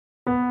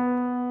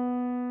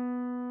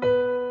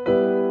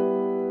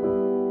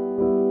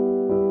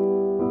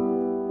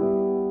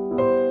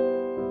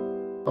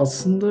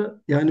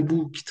Aslında yani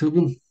bu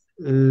kitabın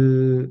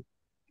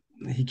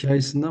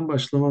hikayesinden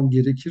başlamam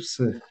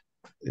gerekirse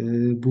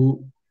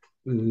bu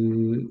e,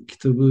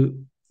 kitabı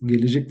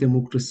Gelecek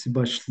Demokrasi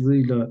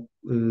başlığıyla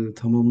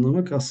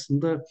tamamlamak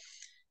aslında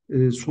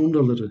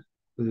sonraları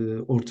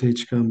ortaya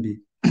çıkan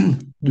bir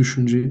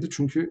düşünceydi.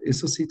 Çünkü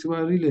esas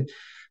itibariyle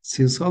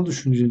siyasal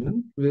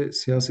düşüncenin ve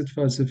siyaset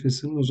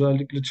felsefesinin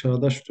özellikle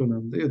çağdaş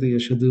dönemde ya da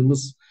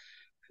yaşadığımız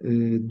e,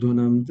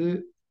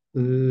 dönemde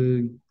e,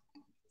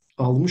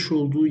 almış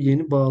olduğu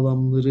yeni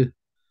bağlamları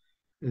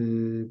e,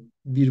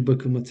 bir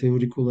bakıma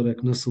teorik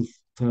olarak nasıl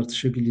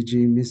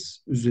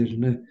tartışabileceğimiz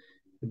üzerine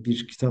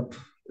bir kitap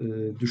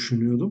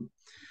düşünüyordum.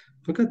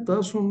 Fakat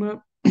daha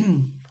sonra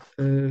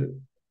e,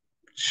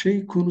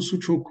 şey konusu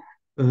çok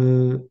e,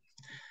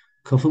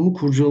 kafamı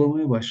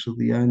kurcalamaya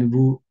başladı. Yani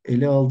bu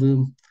ele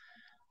aldığım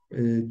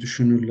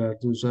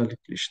düşünürlerde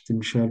özellikle işte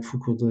Michel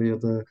Foucault'da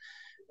ya da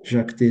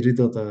Jacques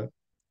Derrida'da,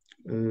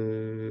 e,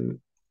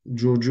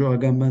 Giorgio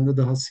Agamben'de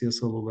daha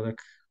siyasal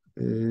olarak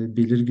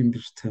belirgin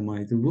bir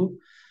temaydı bu.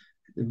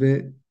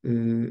 Ve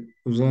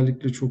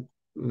özellikle çok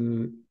e,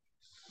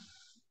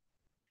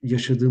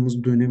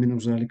 yaşadığımız dönemin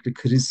özellikle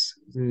kriz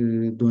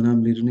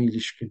dönemlerine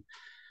ilişkin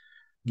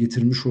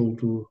getirmiş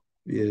olduğu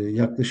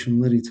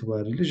yaklaşımlar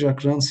itibariyle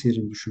Jacques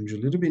Rancière'in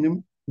düşünceleri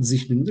benim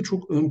zihnimde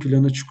çok ön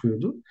plana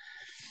çıkıyordu.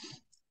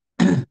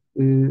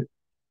 E,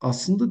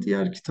 Aslında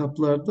diğer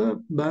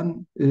kitaplarda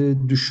ben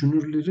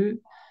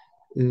düşünürleri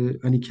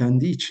hani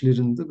kendi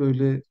içlerinde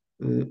böyle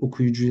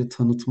okuyucuya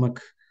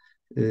tanıtmak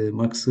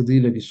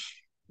maksadıyla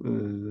bir e,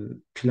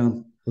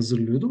 plan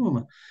hazırlıyordum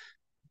ama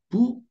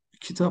bu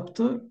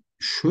kitapta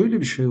şöyle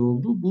bir şey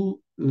oldu.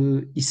 Bu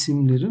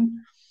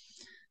isimlerin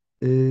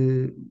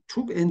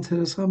çok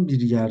enteresan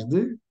bir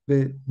yerde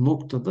ve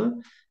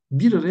noktada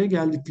bir araya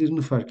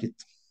geldiklerini fark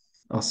ettim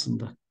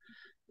aslında.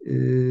 E,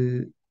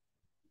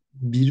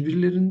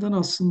 Birbirlerinden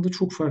aslında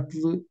çok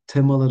farklı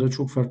temalara,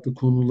 çok farklı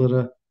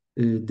konulara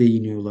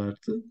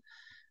değiniyorlardı.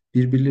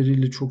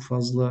 Birbirleriyle çok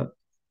fazla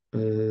e,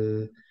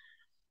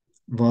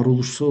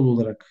 varoluşsal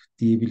olarak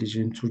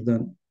diyebileceğim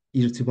türden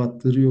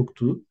irtibatları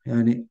yoktu.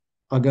 Yani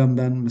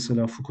Agamben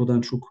mesela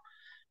Foucault'dan çok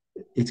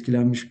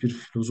etkilenmiş bir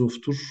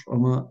filozoftur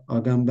ama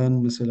Agamben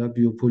mesela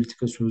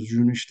biyopolitika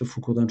sözcüğünü işte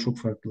Foucault'dan çok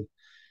farklı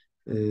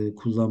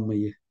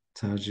kullanmayı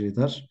tercih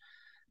eder.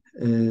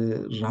 E,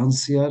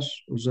 Rancière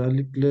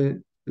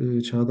özellikle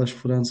çağdaş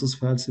Fransız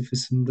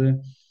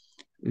felsefesinde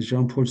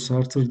Jean-Paul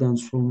Sartre'dan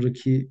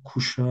sonraki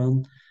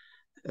kuşağın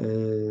e,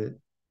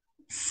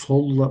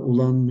 solla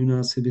olan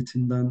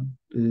münasebetinden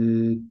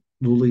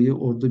dolayı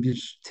orada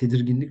bir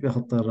tedirginlik ve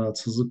hatta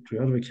rahatsızlık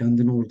duyar ve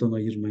kendini oradan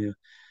ayırmaya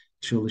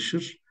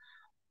çalışır.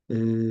 E,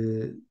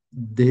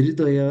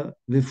 Derrida'ya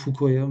ve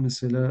Foucault'a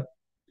mesela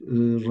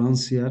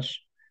Rancière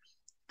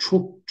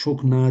çok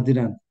çok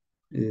nadiren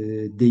e,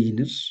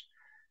 değinir.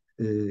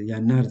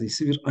 Yani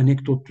neredeyse bir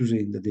anekdot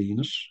düzeyinde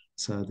değinir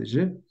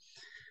sadece.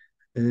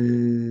 E,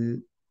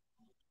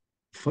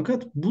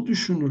 Fakat bu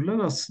düşünürler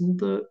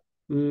aslında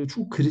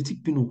çok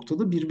kritik bir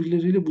noktada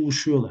birbirleriyle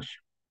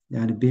buluşuyorlar.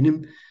 Yani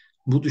benim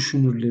bu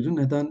düşünürleri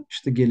neden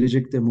işte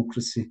gelecek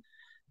demokrasi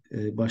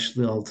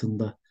başlığı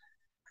altında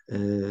e,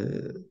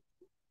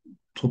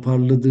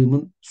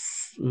 toparladığımın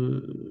e,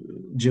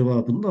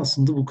 cevabını da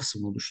aslında bu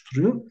kısım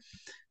oluşturuyor.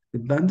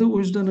 Ben de o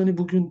yüzden hani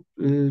bugün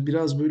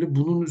biraz böyle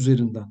bunun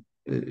üzerinden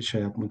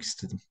şey yapmak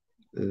istedim,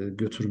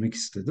 götürmek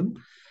istedim.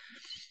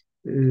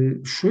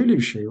 Şöyle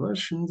bir şey var.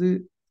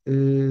 Şimdi e,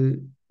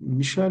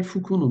 Michel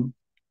Foucault'un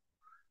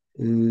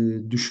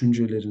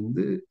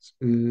düşüncelerinde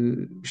e,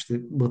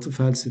 işte Batı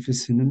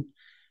felsefesinin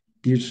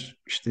bir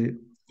işte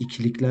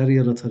ikilikler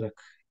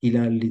yaratarak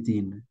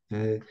ilerlediğini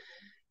ve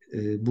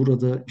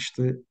burada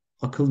işte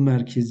akıl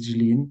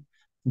merkezciliğin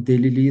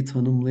deliliği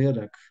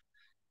tanımlayarak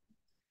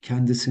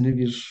kendisine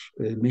bir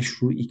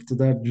meşru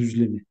iktidar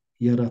düzlemi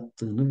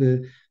yarattığını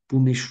ve bu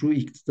meşru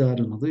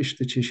iktidarını da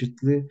işte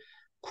çeşitli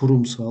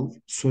kurumsal,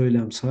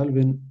 söylemsel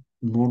ve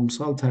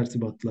normsal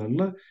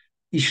tertibatlarla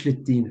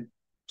işlettiğini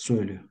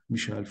söylüyor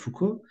Michel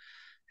Foucault.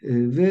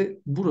 Ve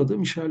burada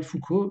Michel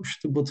Foucault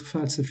işte Batı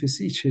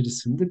felsefesi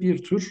içerisinde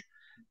bir tür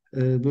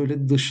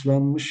böyle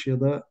dışlanmış ya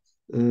da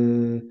e,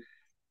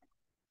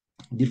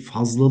 bir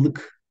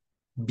fazlalık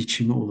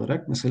biçimi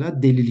olarak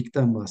mesela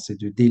delilikten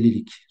bahsediyor.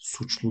 Delilik,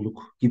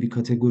 suçluluk gibi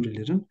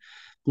kategorilerin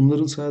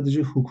bunların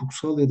sadece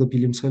hukuksal ya da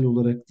bilimsel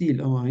olarak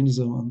değil ama aynı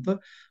zamanda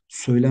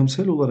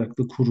söylemsel olarak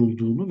da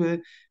kurulduğunu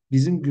ve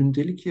bizim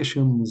gündelik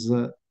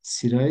yaşamımıza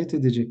sirayet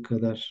edecek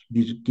kadar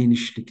bir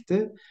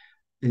genişlikte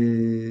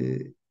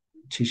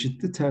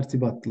çeşitli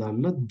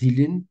tertibatlarla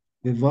dilin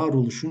ve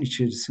varoluşun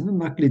içerisine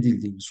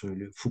nakledildiğini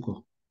söylüyor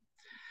Foucault.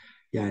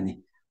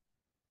 Yani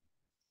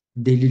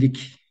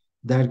delilik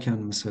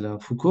derken mesela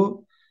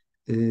Foucault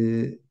e,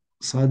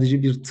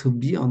 sadece bir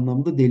tıbbi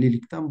anlamda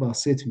delilikten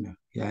bahsetmiyor.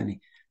 Yani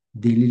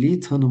deliliği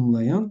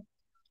tanımlayan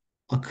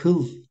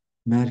akıl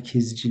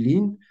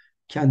merkezciliğin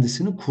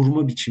kendisini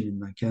kurma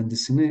biçiminden,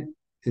 kendisini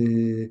e,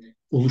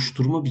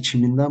 oluşturma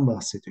biçiminden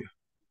bahsediyor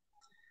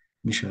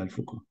Michel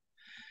Foucault.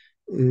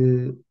 E,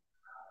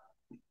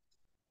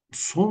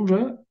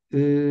 Sonra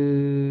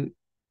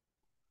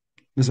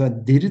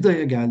mesela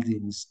Derrida'ya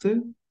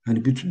geldiğimizde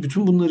hani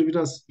bütün bunları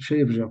biraz şey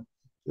yapacağım.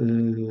 e,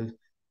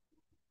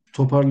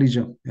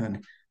 Toparlayacağım.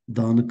 Yani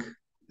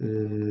dağınık e,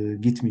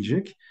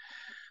 gitmeyecek.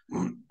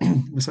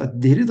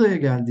 Mesela Derrida'ya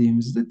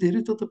geldiğimizde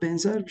Derrida'da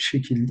benzer bir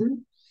şekilde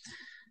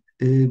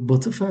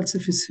Batı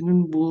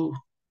felsefesinin bu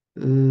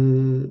e,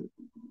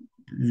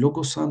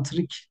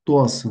 logosantrik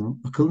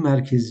doğasının, akıl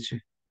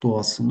merkezci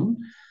doğasının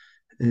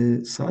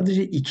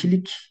sadece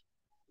ikilik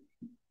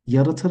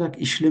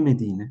yaratarak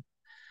işlemediğini,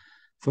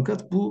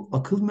 fakat bu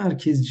akıl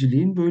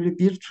merkezciliğin böyle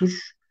bir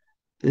tür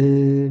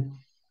e,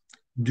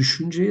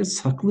 düşünceye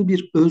saklı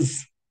bir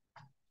öz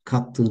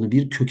kattığını,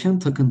 bir köken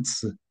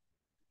takıntısı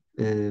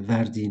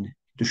verdiğini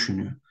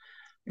düşünüyor.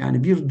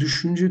 Yani bir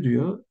düşünce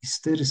diyor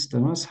ister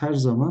istemez her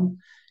zaman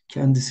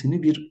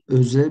kendisini bir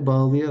öze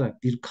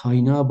bağlayarak, bir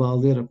kaynağa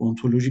bağlayarak,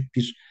 ontolojik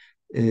bir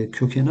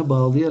kökene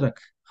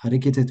bağlayarak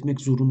hareket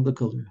etmek zorunda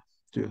kalıyor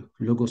diyor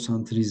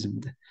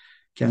logosantrizmde.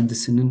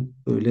 Kendisinin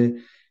böyle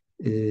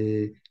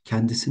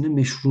kendisine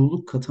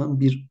meşruluk katan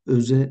bir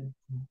öze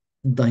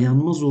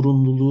dayanma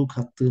zorunluluğu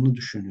kattığını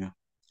düşünüyor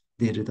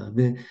Derrida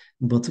ve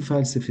Batı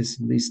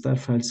felsefesinde ister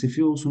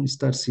felsefi olsun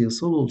ister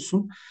siyasal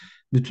olsun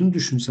bütün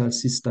düşünsel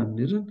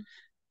sistemlerin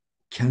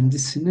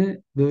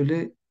kendisine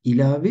böyle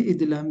ilave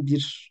edilen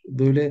bir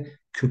böyle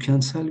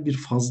kökensel bir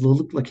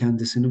fazlalıkla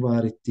kendisini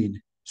var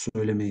ettiğini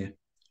söylemeye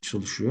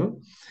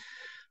çalışıyor.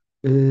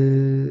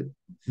 Ee,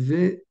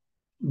 ve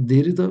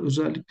Derrida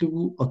özellikle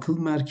bu akıl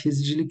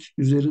merkezcilik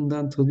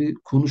üzerinden tabii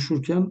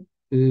konuşurken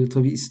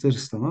tabii ister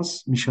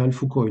istemez Michel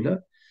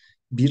Foucault'la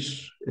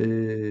bir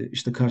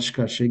işte karşı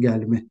karşıya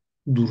gelme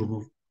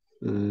durumu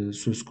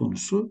söz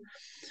konusu.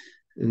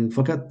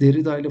 Fakat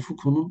Derrida ile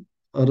Foucault'un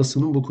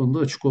arasının bu konuda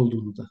açık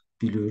olduğunu da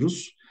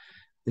biliyoruz.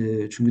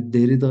 Çünkü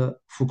Derrida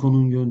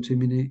Foucault'un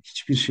yöntemini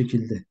hiçbir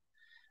şekilde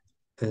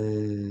e,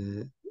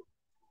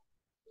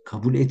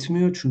 kabul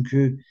etmiyor.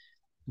 Çünkü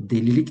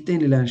delilik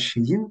denilen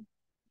şeyin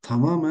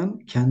tamamen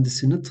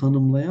kendisini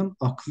tanımlayan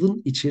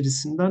aklın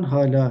içerisinden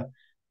hala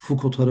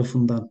Foucault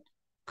tarafından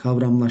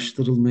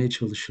kavramlaştırılmaya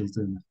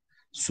çalışıldığını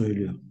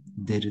söylüyor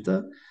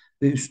Derrida.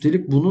 Ve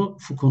üstelik bunu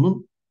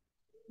Foucault'un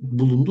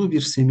bulunduğu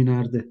bir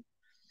seminerde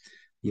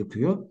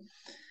yapıyor.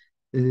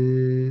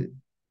 Ee,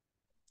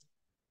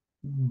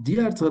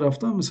 Diğer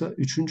taraftan mesela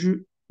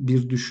üçüncü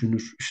bir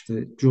düşünür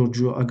işte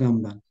Giorgio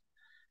Agamben.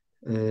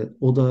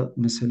 O da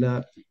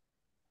mesela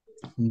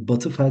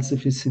Batı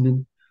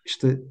felsefesinin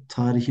işte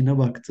tarihine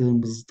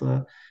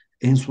baktığımızda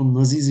en son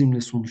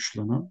Nazizmle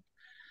sonuçlanan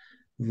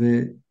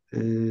ve e,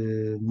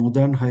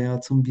 modern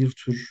hayatın bir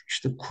tür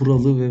işte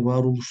kuralı ve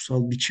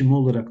varoluşsal biçimi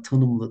olarak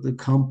tanımladığı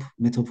kamp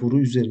metaforu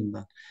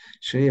üzerinden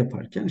şey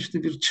yaparken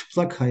işte bir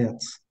çıplak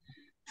hayat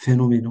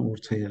fenomeni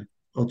ortaya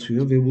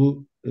atıyor ve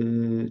bu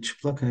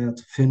çıplak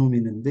hayat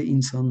fenomeninde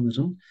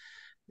insanların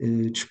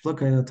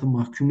çıplak hayata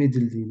mahkum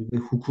edildiğini ve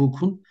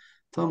hukukun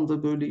tam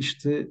da böyle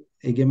işte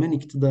egemen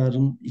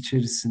iktidarın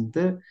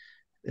içerisinde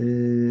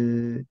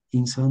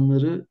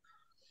insanları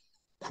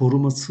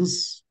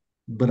korumasız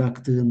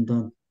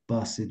bıraktığından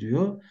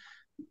bahsediyor.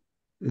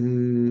 E,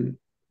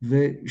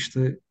 Ve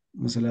işte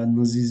mesela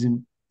Nazizm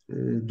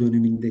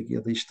döneminde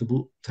ya da işte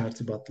bu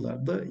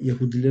tertibatlarda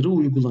Yahudilere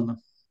uygulanan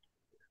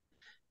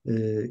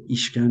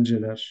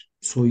işkenceler,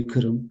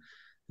 soykırım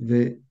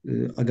ve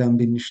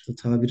Agamben'in işte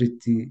tabir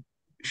ettiği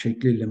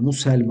şekliyle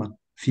Muselman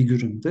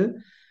figüründe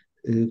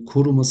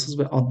korumasız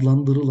ve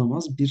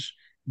adlandırılamaz bir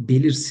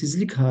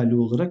belirsizlik hali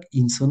olarak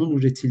insanın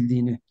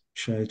üretildiğini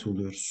şahit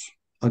oluyoruz.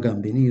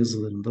 Agamben'in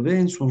yazılarında ve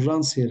en son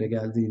Rancière'e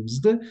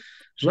geldiğimizde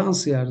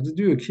Rancière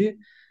diyor ki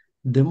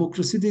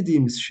demokrasi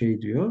dediğimiz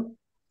şey diyor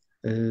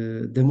e,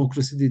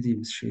 demokrasi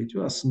dediğimiz şey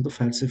diyor aslında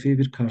felsefeye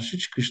bir karşı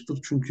çıkıştır.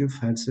 Çünkü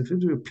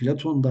felsefe diyor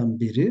Platon'dan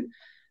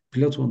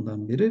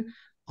beri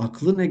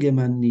aklın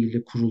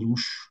egemenliğiyle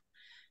kurulmuş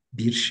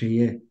bir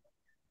şeye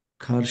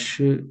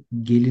karşı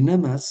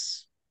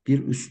gelinemez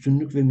bir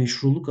üstünlük ve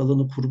meşruluk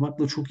alanı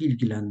kurmakla çok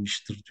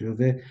ilgilenmiştir diyor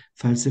ve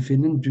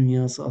felsefenin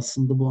dünyası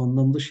aslında bu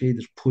anlamda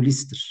şeydir,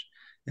 polistir.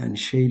 Yani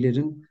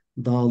şeylerin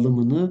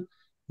dağılımını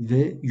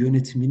ve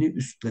yönetimini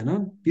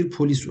üstlenen bir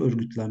polis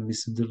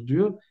örgütlenmesidir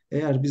diyor.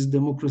 Eğer biz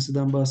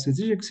demokrasiden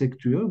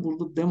bahsedeceksek diyor,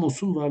 burada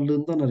demos'un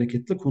varlığından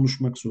hareketle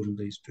konuşmak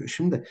zorundayız diyor.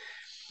 Şimdi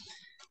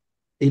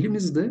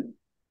elimizde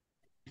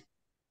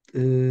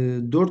e,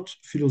 dört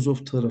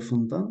filozof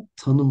tarafından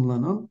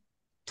tanımlanan,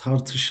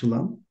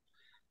 tartışılan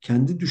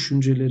kendi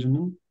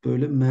düşüncelerinin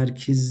böyle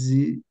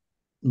merkezi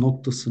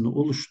noktasını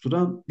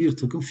oluşturan bir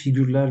takım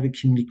figürler ve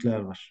kimlikler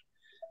var.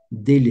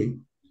 Deli,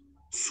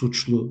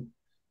 suçlu,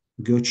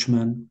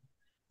 göçmen,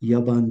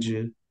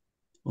 yabancı,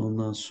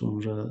 ondan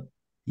sonra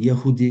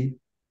Yahudi,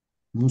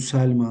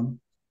 Müslüman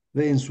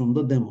ve en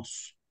sonunda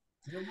Demos.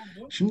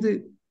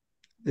 Şimdi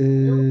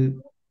e,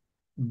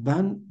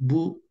 ben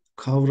bu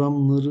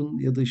kavramların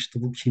ya da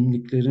işte bu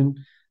kimliklerin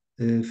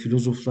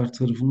filozoflar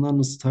tarafından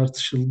nasıl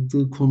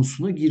tartışıldığı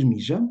konusuna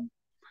girmeyeceğim.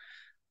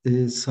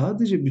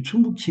 Sadece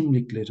bütün bu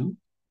kimliklerin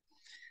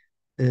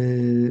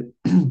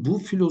bu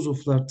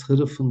filozoflar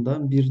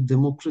tarafından bir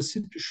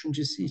demokrasi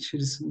düşüncesi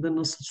içerisinde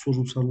nasıl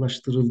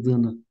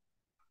sorunsallaştırıldığını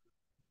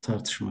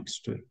tartışmak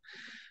istiyorum.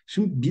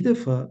 Şimdi bir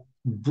defa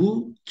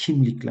bu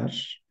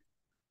kimlikler,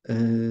 e,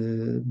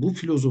 bu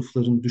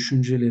filozofların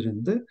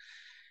düşüncelerinde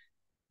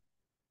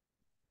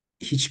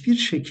hiçbir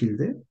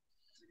şekilde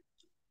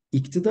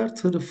iktidar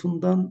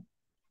tarafından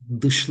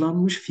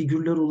dışlanmış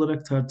figürler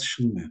olarak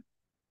tartışılmıyor.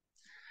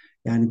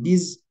 Yani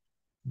biz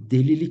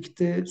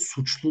delilikte,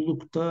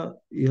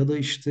 suçlulukta ya da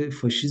işte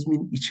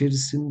faşizmin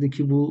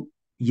içerisindeki bu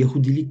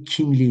Yahudilik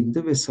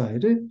kimliğinde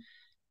vesaire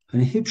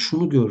hani hep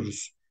şunu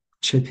görürüz.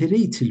 Çepere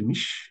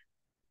itilmiş,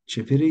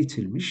 çepere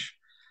itilmiş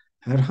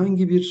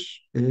herhangi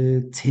bir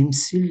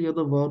temsil ya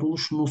da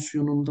varoluş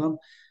nosyonundan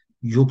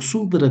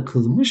yoksun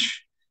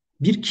bırakılmış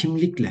bir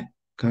kimlikle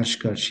karşı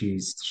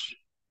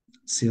karşıyayızdır.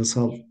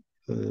 Siyasal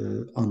e,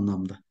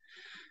 anlamda.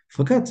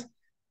 Fakat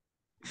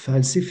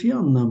felsefi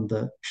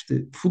anlamda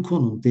işte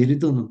Foucault'un,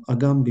 Derrida'nın,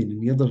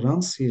 Agamben'in ya da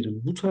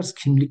Rancière'in bu tarz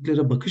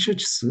kimliklere bakış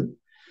açısı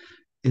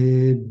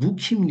bu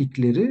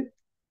kimlikleri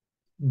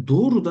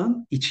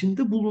doğrudan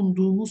içinde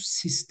bulunduğumuz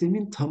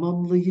sistemin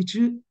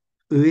tamamlayıcı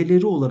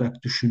öğeleri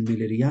olarak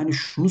düşünmeleri. Yani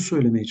şunu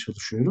söylemeye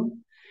çalışıyorum.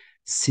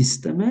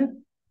 Sisteme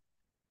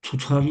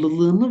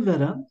tutarlılığını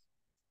veren,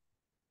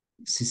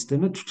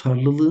 sisteme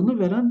tutarlılığını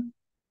veren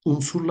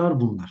unsurlar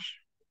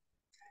bunlar.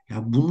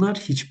 Ya bunlar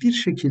hiçbir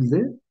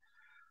şekilde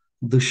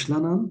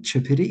dışlanan,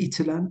 çepere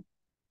itilen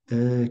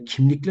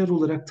kimlikler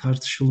olarak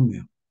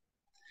tartışılmıyor.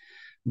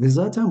 Ve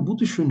zaten bu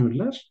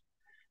düşünürler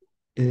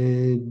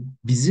e,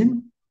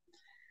 bizim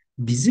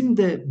bizim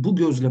de bu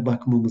gözle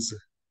bakmamızı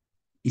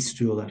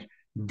istiyorlar.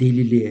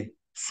 Deliliğe,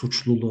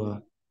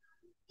 suçluluğa,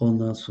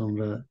 ondan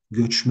sonra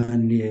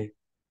göçmenliğe,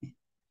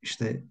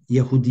 işte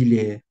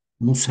Yahudiliğe,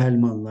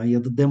 Müslümanlığa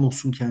ya da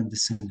Demos'un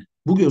kendisine.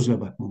 Bu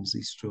gözle bakmamızı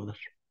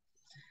istiyorlar.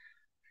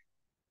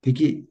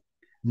 Peki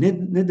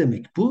ne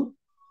demek bu?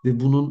 Ve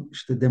bunun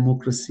işte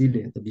demokrasiyle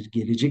ya da bir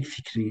gelecek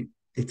fikri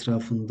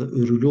etrafında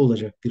örülü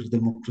olacak bir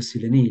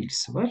demokrasiyle ne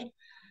ilgisi var?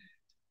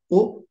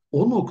 O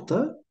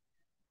nokta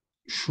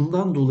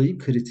şundan dolayı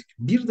kritik.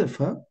 Bir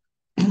defa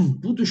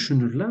bu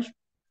düşünürler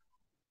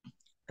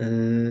e,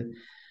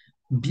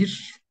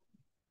 bir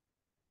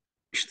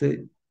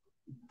işte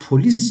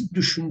polis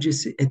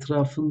düşüncesi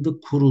etrafında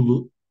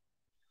kurulu,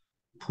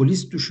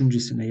 polis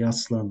düşüncesine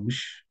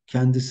yaslanmış,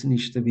 kendisini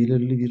işte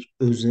belirli bir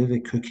öze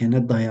ve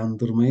kökene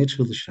dayandırmaya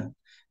çalışan,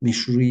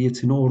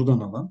 meşruiyetini oradan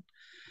alan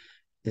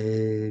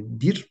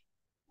bir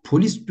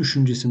polis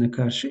düşüncesine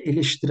karşı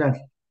eleştirel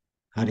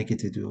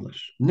hareket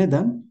ediyorlar.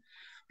 Neden?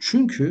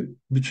 Çünkü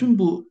bütün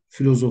bu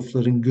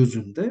filozofların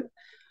gözünde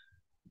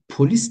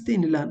polis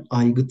denilen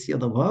aygıt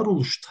ya da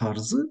varoluş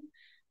tarzı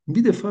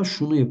bir defa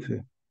şunu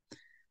yapıyor.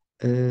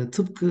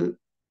 Tıpkı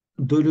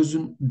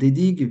Döloz'un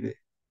dediği gibi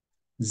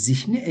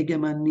zihni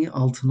egemenliği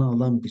altına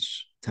alan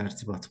bir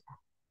tertibat bu.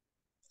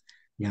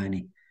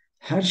 Yani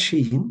her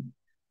şeyin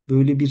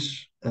böyle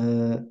bir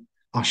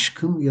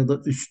aşkın ya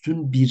da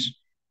üstün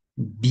bir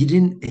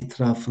birin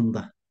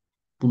etrafında,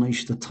 buna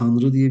işte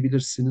Tanrı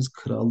diyebilirsiniz,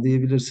 kral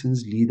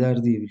diyebilirsiniz,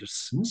 lider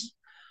diyebilirsiniz.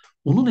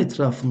 Onun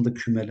etrafında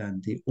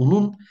kümelendiği,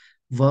 onun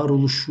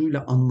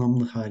varoluşuyla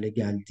anlamlı hale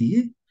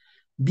geldiği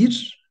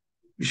bir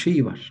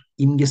şeyi var.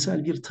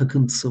 İmgesel bir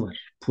takıntısı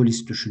var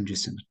polis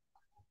düşüncesinin.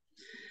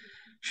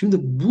 Şimdi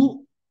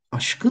bu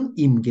aşkın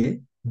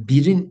imge,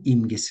 birin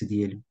imgesi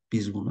diyelim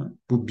biz buna.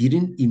 Bu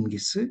birin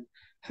imgesi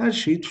her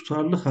şeyi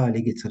tutarlı hale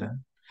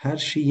getiren, her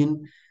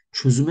şeyin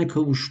çözüme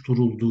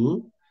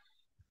kavuşturulduğu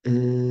e,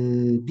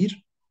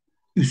 bir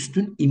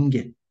üstün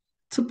imge.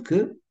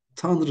 Tıpkı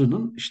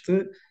Tanrı'nın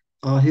işte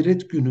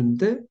ahiret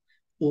gününde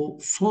o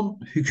son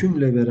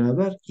hükümle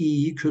beraber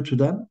iyiyi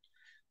kötüden,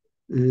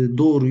 e,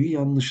 doğruyu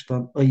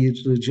yanlıştan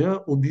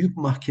ayıracağı o büyük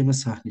mahkeme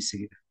sahnesi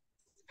gibi.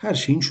 Her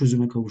şeyin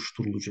çözüme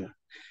kavuşturulacağı.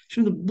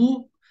 Şimdi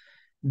bu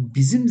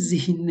bizim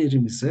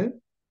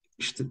zihinlerimize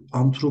işte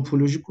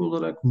antropolojik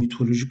olarak,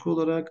 mitolojik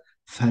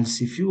olarak,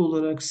 felsefi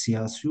olarak,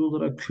 siyasi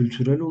olarak,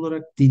 kültürel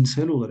olarak,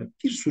 dinsel olarak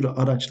bir sürü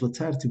araçla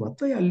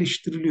tertibatta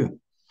yerleştiriliyor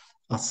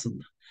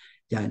aslında.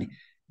 Yani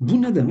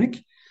bu ne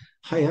demek?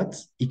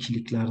 Hayat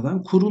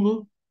ikiliklerden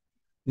kurulu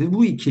ve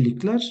bu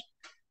ikilikler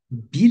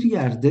bir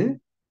yerde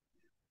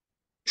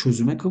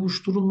çözüme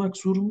kavuşturulmak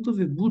zorunda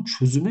ve bu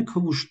çözüme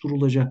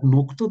kavuşturulacak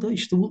nokta da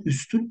işte bu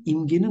üstün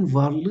imgenin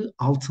varlığı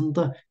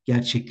altında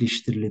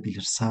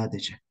gerçekleştirilebilir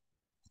sadece.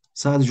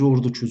 Sadece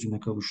orada çözüme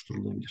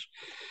kavuşturulabilir.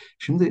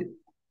 Şimdi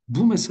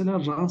bu mesela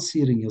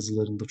Rancière'in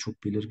yazılarında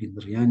çok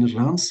belirgindir. Yani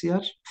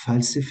Rancière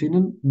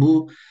felsefenin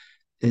bu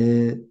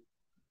e,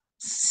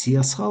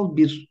 siyasal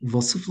bir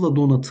vasıfla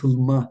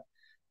donatılma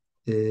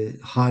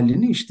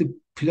halini işte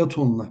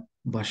Platon'la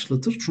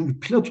başlatır. Çünkü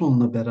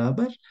Platon'la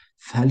beraber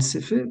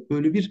felsefe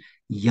böyle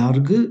bir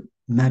yargı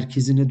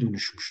merkezine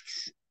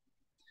dönüşmüştür.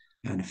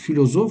 Yani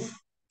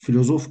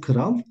filozof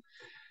kral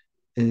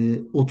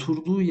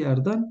oturduğu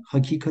yerden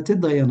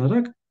hakikate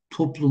dayanarak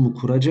toplumu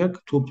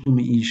kuracak,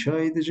 toplumu inşa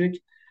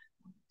edecek,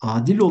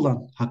 adil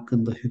olan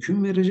hakkında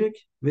hüküm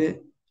verecek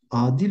ve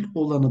adil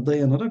olana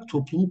dayanarak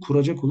toplumu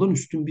kuracak olan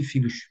üstün bir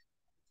figür.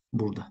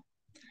 burada.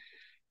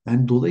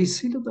 Yani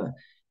dolayısıyla da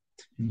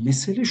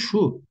mesele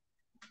şu,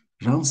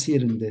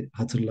 Rancière'in de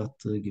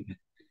hatırlattığı gibi.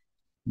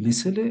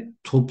 Mesele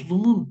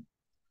toplumun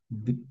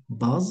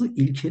bazı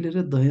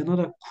ilkelere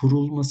dayanarak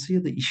kurulması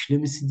ya da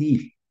işlemesi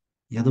değil.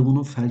 Ya da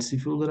bunun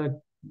felsefi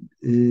olarak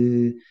e,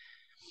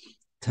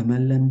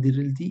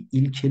 temellendirildiği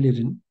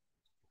ilkelerin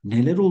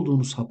neler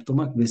olduğunu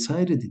saptamak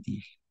vesaire de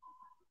değil.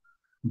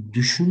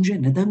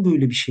 Düşünce neden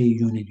böyle bir şeye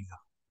yöneliyor?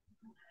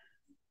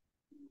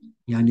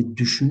 Yani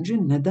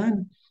düşünce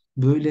neden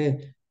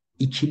böyle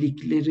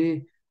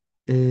ikilikleri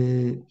e,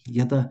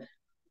 ya da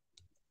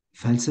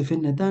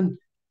felsefe neden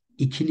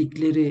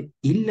ikilikleri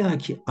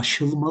illaki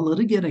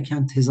aşılmaları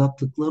gereken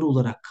tezatlıklar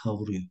olarak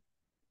kavruyor?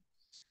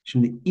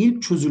 Şimdi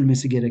ilk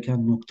çözülmesi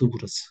gereken nokta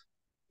burası.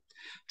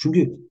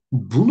 Çünkü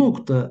bu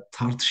nokta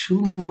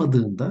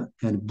tartışılmadığında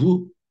yani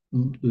bu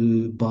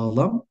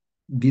bağlam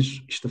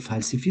bir işte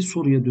felsefi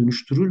soruya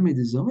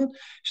dönüştürülmediği zaman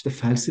işte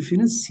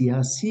felsefenin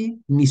siyasi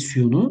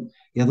misyonu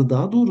ya da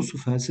daha doğrusu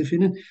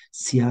felsefenin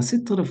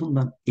siyaset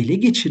tarafından ele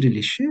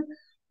geçirilişi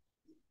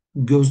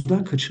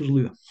gözden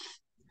kaçırılıyor.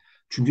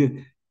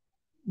 Çünkü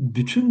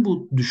bütün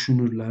bu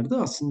düşünürlerde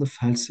aslında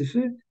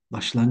felsefe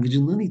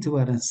başlangıcından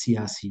itibaren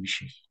siyasi bir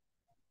şey.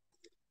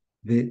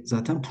 Ve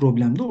zaten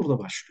problem de orada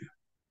başlıyor.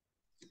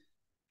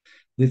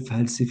 Ve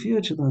felsefi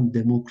açıdan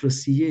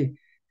demokrasiyi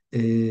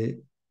e,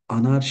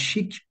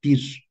 anarşik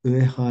bir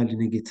öğe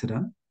haline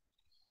getiren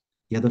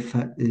ya da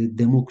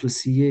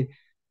demokrasiyi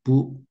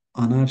bu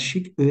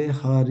anarşik öğe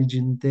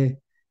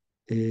haricinde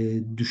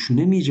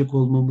düşünemeyecek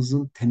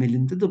olmamızın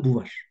temelinde de bu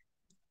var.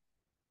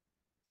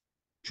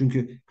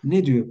 Çünkü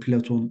ne diyor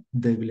Platon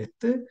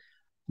devlette?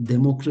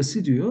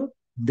 Demokrasi diyor,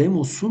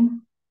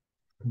 demosun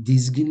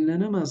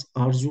dizginlenemez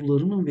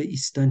arzularının ve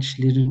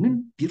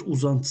istençlerinin bir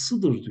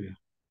uzantısıdır diyor.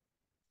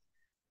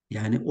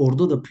 Yani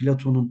orada da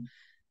Platon'un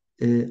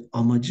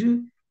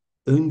amacı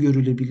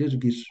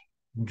öngörülebilir bir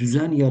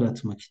düzen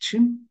yaratmak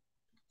için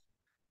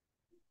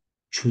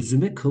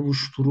çözüme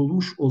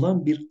kavuşturulmuş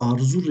olan bir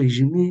arzu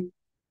rejimi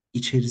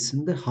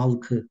içerisinde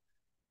halkı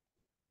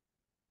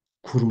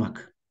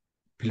kurmak.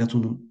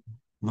 Platon'un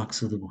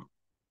maksadı bu.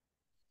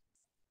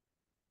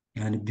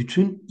 Yani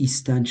bütün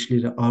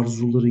istençleri,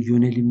 arzuları,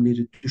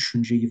 yönelimleri,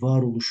 düşünceyi,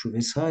 varoluşu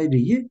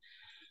vesaireyi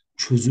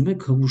çözüme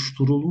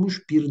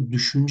kavuşturulmuş bir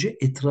düşünce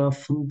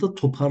etrafında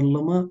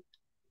toparlama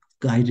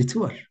gayreti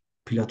var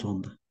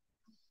Platon'da.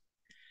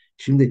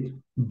 Şimdi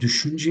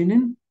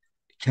düşüncenin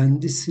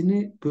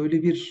kendisini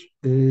böyle bir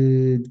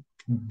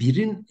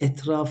birin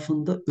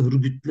etrafında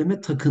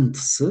örgütleme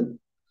takıntısı,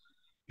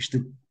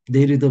 işte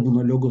Derrida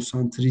buna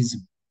logosantrizm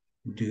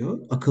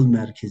diyor, akıl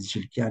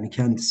merkezcilik. Yani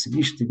kendisini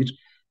işte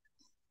bir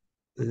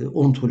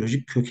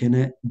ontolojik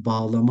kökene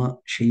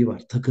bağlama şeyi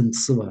var,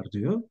 takıntısı var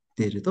diyor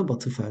Derrida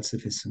Batı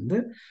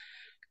felsefesinde.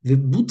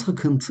 Ve bu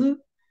takıntı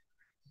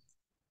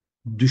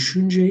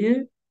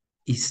düşünceye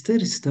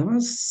ister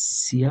istemez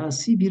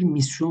siyasi bir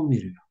misyon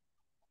veriyor.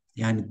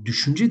 Yani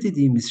düşünce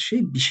dediğimiz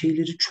şey bir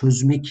şeyleri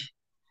çözmek,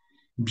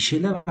 bir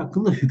şeyler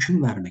hakkında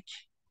hüküm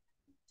vermek.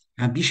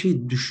 Yani bir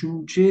şey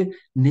düşünce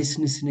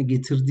nesnesine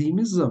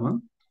getirdiğimiz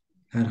zaman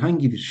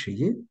herhangi bir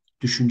şeyi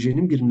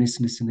düşüncenin bir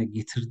nesnesine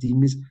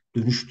getirdiğimiz,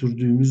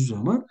 dönüştürdüğümüz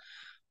zaman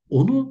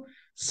onu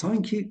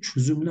sanki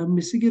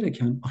çözümlenmesi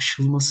gereken,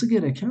 aşılması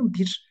gereken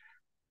bir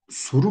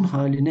sorun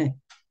haline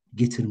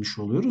getirmiş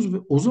oluyoruz ve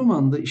o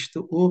zaman da işte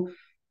o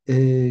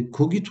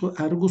cogito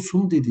ergo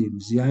sum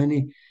dediğimiz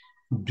yani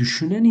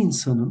düşünen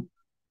insanın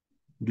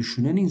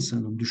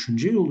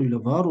düşünce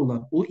yoluyla var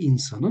olan o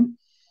insanın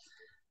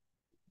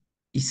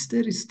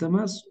ister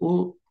istemez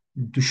o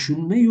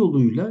düşünme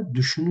yoluyla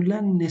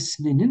düşünülen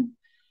nesnenin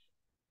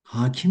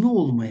hakimi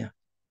olmaya,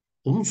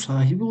 onun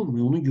sahibi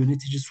olmaya, onun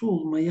yöneticisi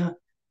olmaya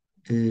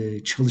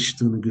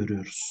çalıştığını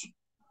görüyoruz.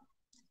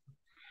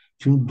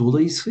 Şimdi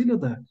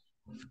dolayısıyla da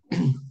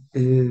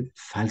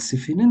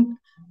felsefenin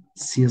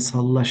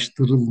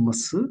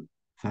siyasallaştırılması,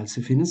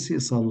 felsefenin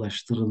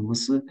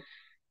siyasallaştırılması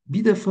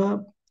bir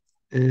defa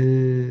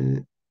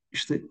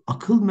işte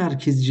akıl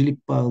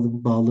merkezcilik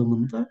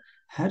bağlamında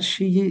her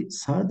şeyi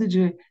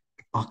sadece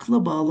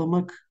akla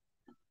bağlamak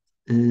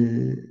e,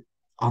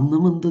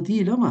 anlamında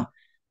değil ama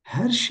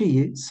her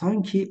şeyi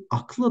sanki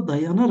akla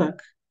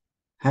dayanarak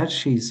her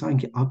şeyi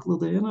sanki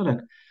akla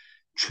dayanarak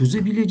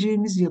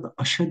çözebileceğimiz ya da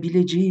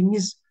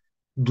aşabileceğimiz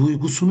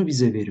duygusunu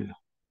bize veriyor.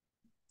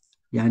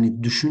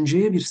 Yani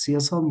düşünceye bir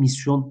siyasal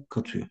misyon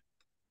katıyor.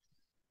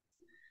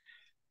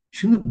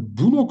 Şimdi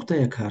bu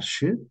noktaya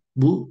karşı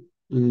bu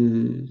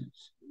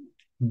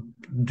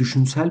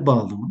düşünsel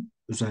bağlamın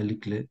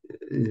özellikle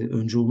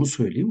önce onu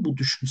söyleyeyim. Bu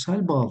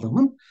düşünsel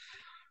bağlamın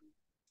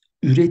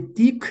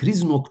ürettiği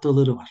kriz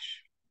noktaları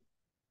var.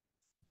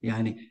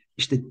 Yani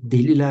işte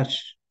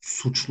deliler,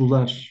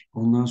 suçlular,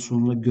 ondan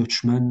sonra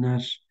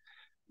göçmenler,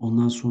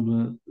 ondan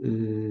sonra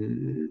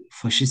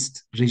faşist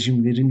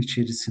rejimlerin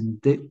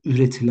içerisinde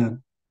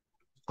üretilen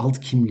alt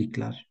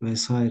kimlikler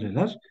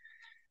vesaireler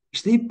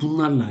işte hep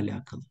bunlarla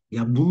alakalı.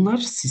 Ya bunlar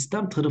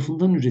sistem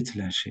tarafından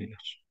üretilen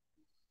şeyler.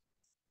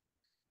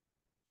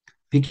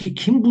 Peki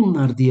kim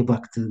bunlar diye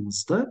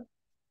baktığımızda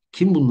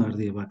Kim bunlar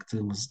diye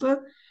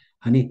baktığımızda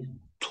hani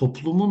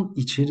toplumun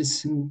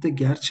içerisinde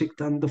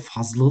gerçekten de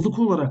fazlalık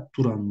olarak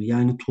duran mı?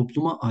 Yani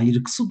topluma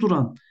ayrıksı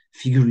duran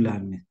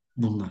figürler mi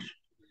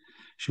bunlar?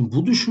 Şimdi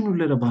bu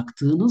düşünürlere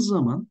baktığınız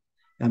zaman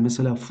yani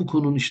mesela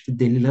Foucault'un işte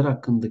deliler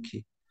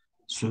hakkındaki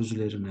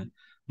sözlerine,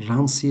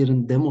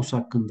 Rancière'in demos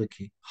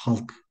hakkındaki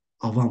halk,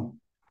 avam,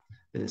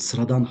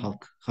 sıradan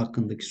halk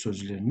hakkındaki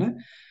sözlerine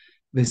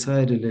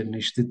vesairelerine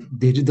işte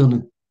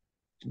Derrida'nın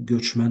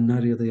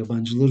göçmenler ya da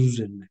yabancılar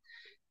üzerine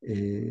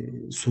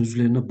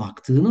sözlerine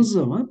baktığınız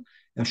zaman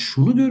ya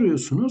şunu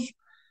görüyorsunuz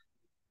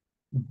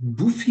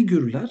bu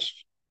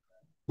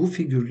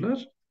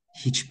figürler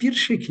hiçbir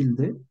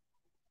şekilde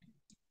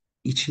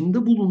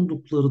içinde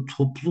bulundukları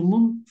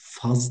toplumun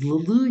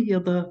fazlalığı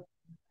ya da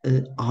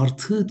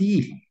artığı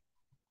değil.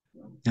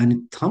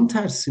 Yani tam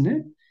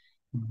tersine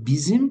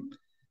bizim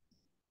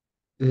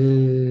e,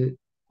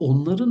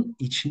 onların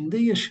içinde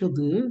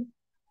yaşadığı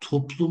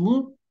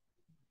toplumu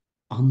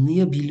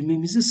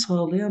anlayabilmemizi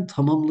sağlayan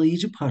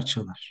tamamlayıcı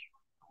parçalar.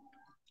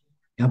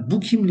 Ya bu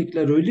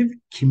kimlikler öyle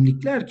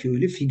kimlikler ki,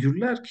 öyle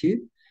figürler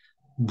ki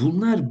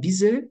bunlar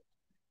bize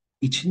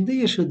içinde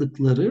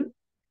yaşadıkları,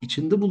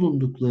 içinde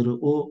bulundukları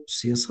o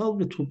siyasal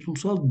ve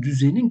toplumsal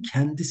düzenin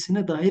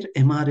kendisine dair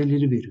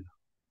emareleri veriyor.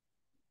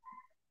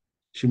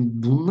 Şimdi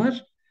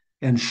bunlar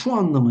yani şu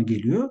anlama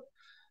geliyor.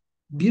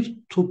 Bir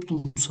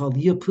toplumsal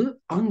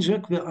yapı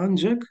ancak ve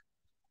ancak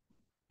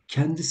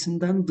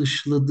kendisinden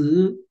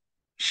dışladığı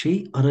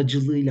şey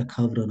aracılığıyla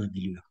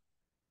kavranabiliyor.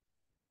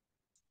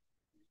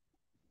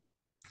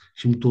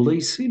 Şimdi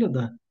dolayısıyla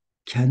da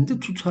kendi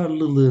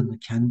tutarlılığını,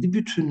 kendi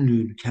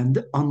bütünlüğünü,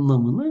 kendi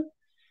anlamını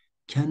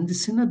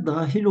kendisine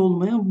dahil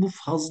olmayan bu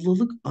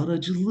fazlalık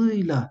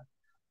aracılığıyla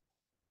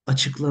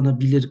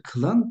açıklanabilir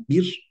kılan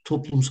bir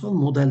toplumsal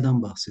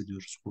modelden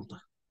bahsediyoruz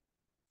burada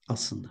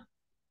aslında.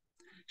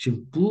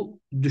 Şimdi bu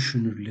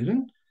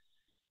düşünürlerin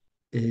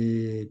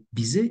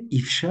bize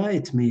ifşa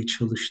etmeye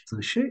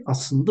çalıştığı şey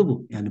aslında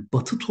bu. Yani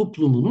Batı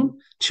toplumunun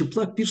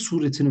çıplak bir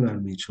suretini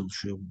vermeye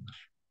çalışıyor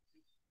bunlar.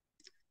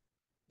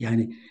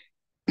 Yani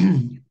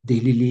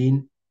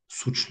deliliğin,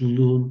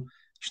 suçluluğun,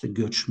 işte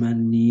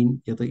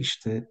göçmenliğin ya da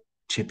işte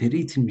çeperi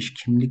itilmiş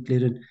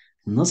kimliklerin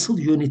nasıl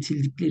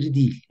yönetildikleri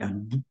değil.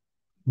 Yani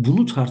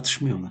bunu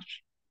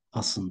tartışmıyorlar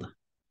aslında.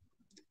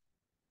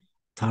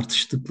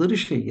 Tartıştıkları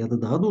şey ya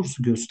da daha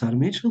doğrusu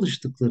göstermeye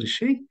çalıştıkları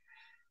şey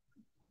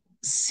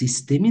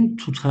sistemin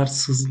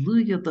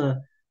tutarsızlığı ya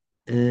da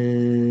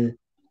e,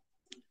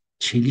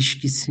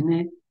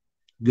 çelişkisini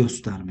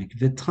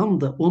göstermek ve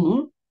tam da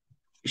onu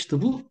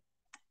işte bu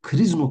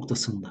kriz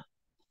noktasında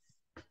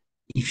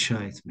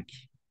ifşa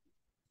etmek.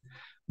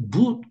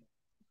 Bu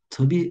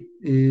tabii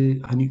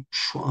hani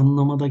şu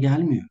anlamada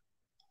gelmiyor.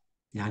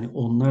 Yani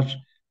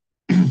onlar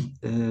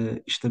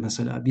işte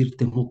mesela bir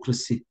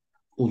demokrasi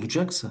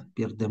olacaksa,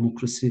 bir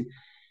demokrasi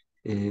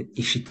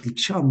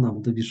eşitlikçi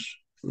anlamda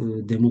bir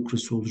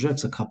demokrasi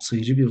olacaksa,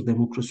 kapsayıcı bir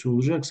demokrasi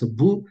olacaksa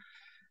bu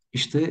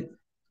işte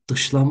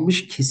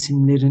dışlanmış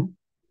kesimlerin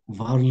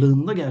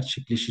varlığında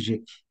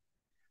gerçekleşecek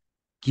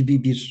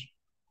gibi bir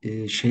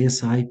şeye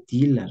sahip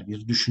değiller,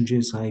 bir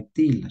düşünceye sahip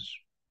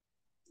değiller.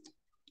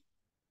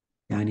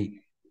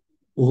 Yani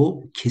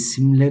o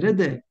kesimlere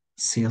de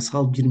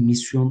siyasal bir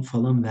misyon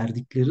falan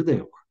verdikleri de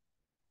yok.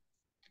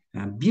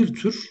 Yani bir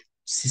tür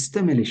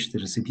sistem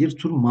eleştirisi, bir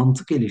tür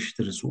mantık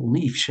eleştirisi, onu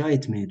ifşa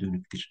etmeye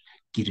dönük bir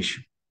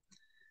girişim.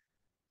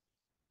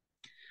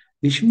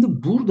 Ve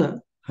şimdi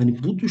burada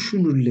hani bu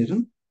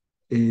düşünürlerin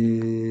e,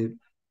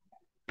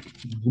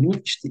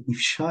 bunu işte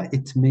ifşa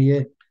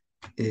etmeye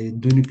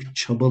dönük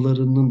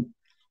çabalarının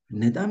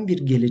neden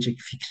bir gelecek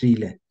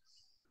fikriyle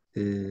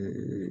e,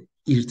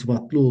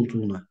 irtibatlı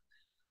olduğuna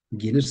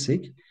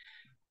gelirsek,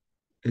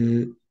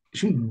 e,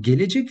 şimdi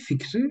gelecek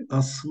fikri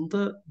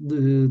aslında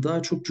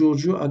daha çok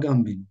Giorgio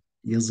Agamben'in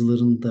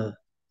yazılarında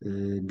e,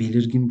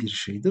 belirgin bir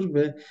şeydir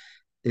ve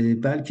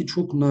belki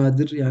çok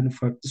nadir yani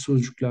farklı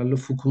sözcüklerle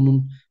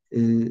Foucault'un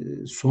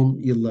son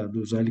yıllarda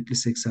özellikle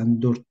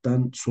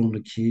 84'ten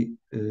sonraki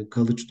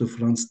Collège de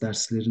France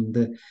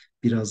derslerinde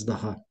biraz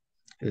daha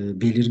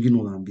belirgin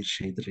olan bir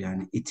şeydir.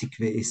 Yani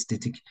etik ve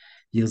estetik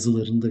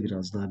yazılarında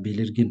biraz daha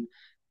belirgin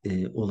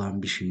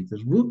olan bir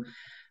şeydir bu.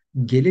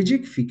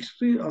 Gelecek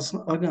fikri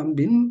aslında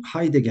Agamben'in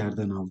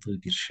Heidegger'den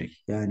aldığı bir şey.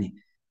 Yani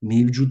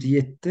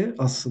mevcudiyette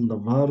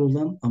aslında var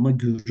olan ama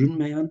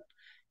görünmeyen,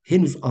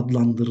 henüz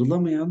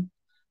adlandırılamayan,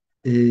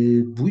 e,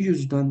 bu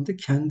yüzden de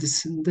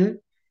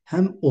kendisinde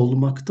hem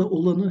olmakta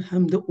olanı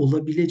hem de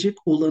olabilecek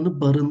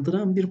olanı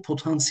barındıran bir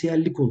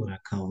potansiyellik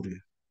olarak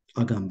kavruyor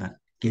Agamben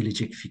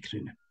gelecek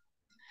fikrini.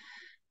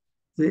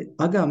 Ve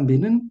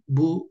Agamben'in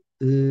bu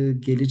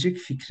gelecek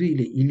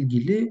fikriyle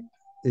ilgili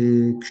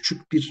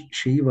küçük bir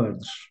şeyi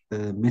vardır.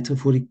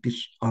 Metaforik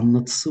bir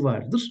anlatısı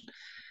vardır.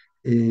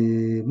 E,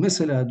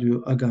 Mesela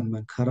diyor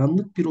Agamben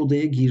karanlık bir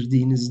odaya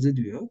girdiğinizde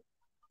diyor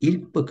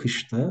ilk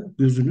bakışta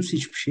gözünüz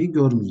hiçbir şey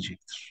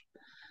görmeyecektir.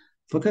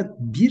 Fakat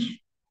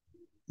bir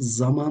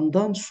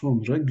zamandan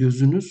sonra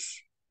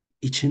gözünüz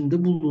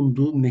içinde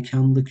bulunduğu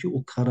mekandaki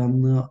o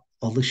karanlığa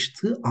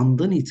alıştığı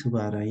andan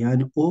itibaren,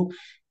 yani o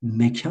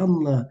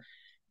mekanla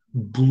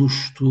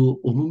buluştuğu,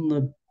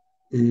 onunla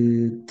e,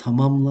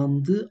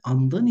 tamamlandığı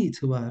andan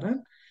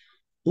itibaren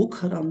o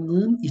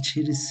karanlığın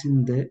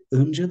içerisinde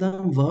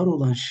önceden var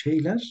olan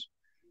şeyler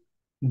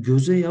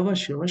göze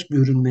yavaş yavaş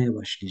görünmeye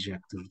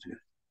başlayacaktır diyor.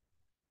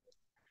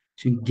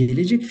 Şimdi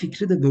gelecek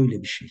fikri de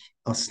böyle bir şey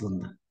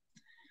aslında.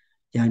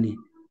 Yani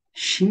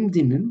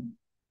şimdinin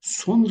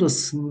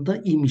sonrasında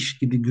imiş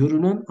gibi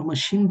görünen ama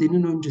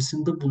şimdinin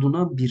öncesinde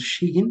bulunan bir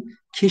şeyin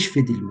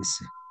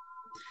keşfedilmesi.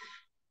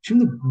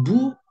 Şimdi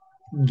bu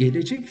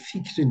gelecek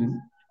fikrinin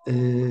e,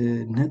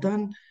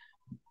 neden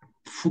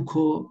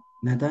Foucault,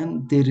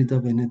 neden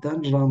Derrida ve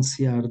neden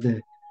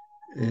Rancière'de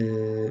e,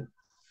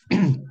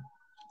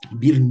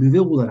 bir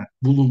nüve olarak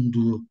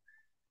bulunduğu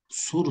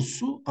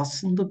sorusu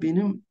aslında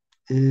benim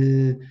e,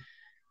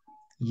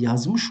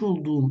 yazmış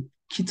olduğum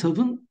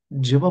kitabın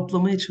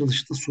cevaplamaya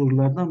çalıştığı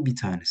sorulardan bir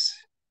tanesi.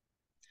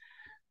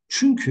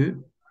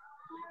 Çünkü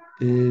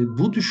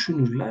bu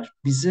düşünürler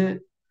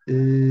bize e,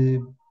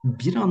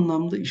 bir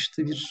anlamda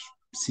işte bir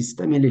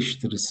sistem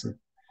eleştirisi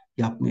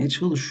yapmaya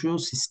çalışıyor.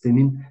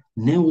 Sistemin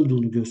ne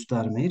olduğunu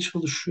göstermeye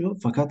çalışıyor.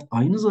 Fakat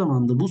aynı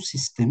zamanda bu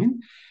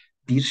sistemin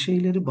bir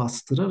şeyleri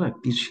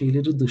bastırarak, bir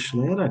şeyleri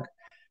dışlayarak,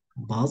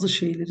 bazı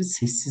şeyleri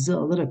sessize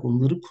alarak,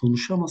 onları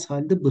konuşamaz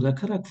halde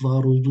bırakarak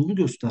var olduğunu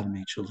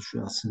göstermeye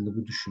çalışıyor aslında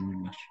bu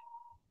düşünürler.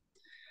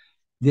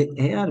 Ve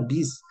eğer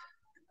biz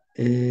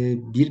e,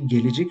 bir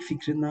gelecek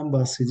fikrinden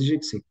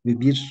bahsedeceksek ve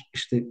bir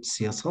işte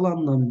siyasal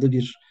anlamda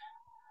bir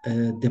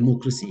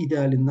demokrasi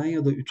idealinden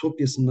ya da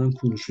ütopyasından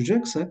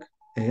konuşacaksak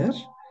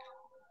eğer,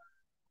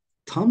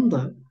 tam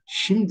da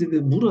şimdi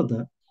ve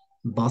burada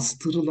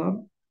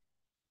bastırılan,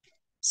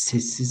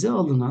 sessize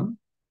alınan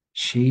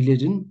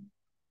şeylerin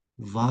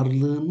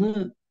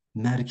varlığını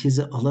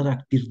merkeze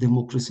alarak bir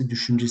demokrasi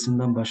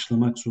düşüncesinden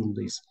başlamak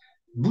zorundayız.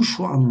 Bu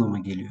şu anlama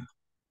geliyor.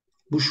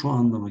 Bu şu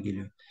anlama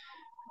geliyor.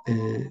 E,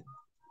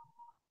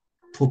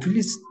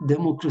 Popülist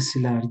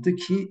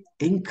demokrasilerdeki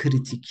en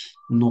kritik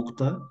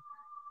nokta,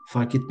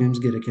 fark etmemiz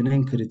gereken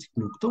en kritik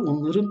nokta,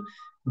 onların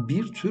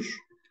bir tür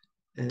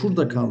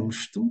şurada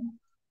kalmıştım.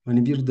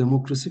 Hani bir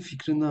demokrasi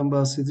fikrinden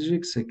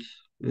bahsedeceksek,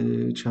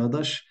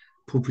 çağdaş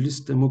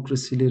popülist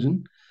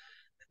demokrasilerin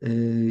e,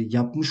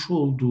 yapmış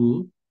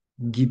olduğu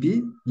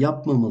gibi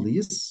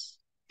yapmamalıyız.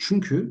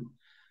 Çünkü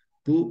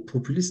bu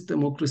popülist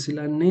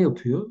demokrasiler ne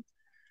yapıyor?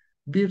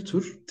 Bir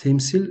tür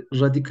temsil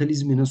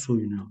radikalizmine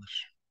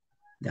soyunuyorlar.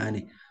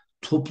 Yani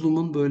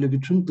toplumun böyle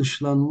bütün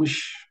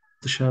dışlanmış,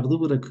 dışarıda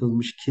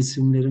bırakılmış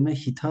kesimlerine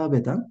hitap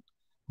eden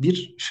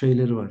bir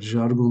şeyleri var,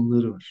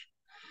 jargonları var.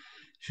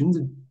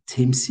 Şimdi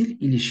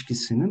temsil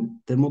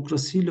ilişkisinin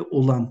demokrasiyle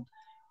olan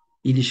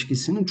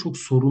ilişkisinin çok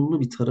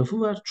sorunlu bir tarafı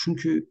var.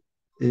 Çünkü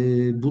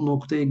bu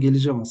noktaya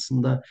geleceğim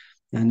aslında.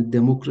 Yani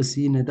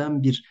demokrasiyi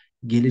neden bir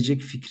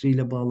gelecek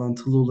fikriyle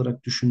bağlantılı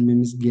olarak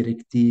düşünmemiz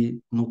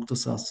gerektiği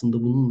noktası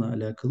aslında bununla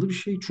alakalı bir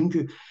şey.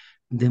 Çünkü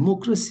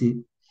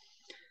demokrasi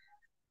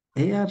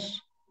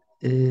eğer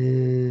e,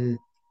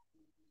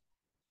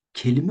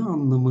 kelime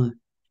anlamı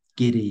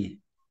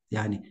gereği,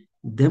 yani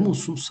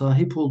Demos'un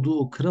sahip olduğu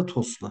o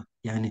Kratos'la,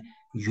 yani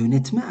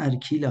yönetme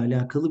erkiyle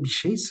alakalı bir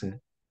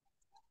şeyse,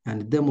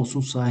 yani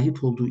Demos'un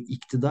sahip olduğu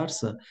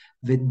iktidarsa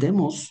ve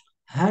Demos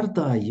her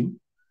daim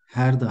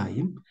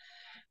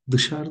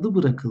dışarıda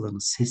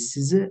bırakılanı,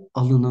 sessize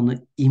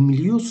alınanı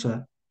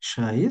imliyorsa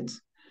şayet,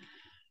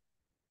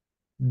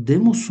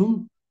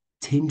 Demos'un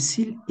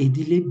temsil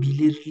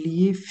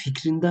edilebilirliği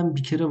fikrinden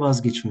bir kere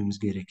vazgeçmemiz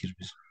gerekir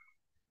bizim.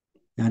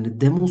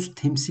 Yani Demos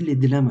temsil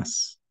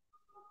edilemez.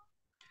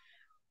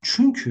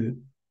 Çünkü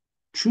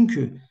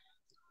çünkü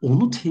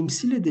onu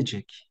temsil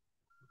edecek,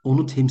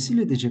 onu temsil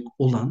edecek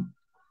olan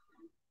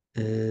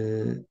e,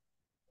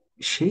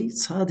 şey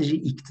sadece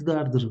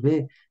iktidardır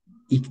ve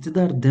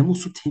iktidar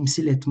Demos'u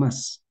temsil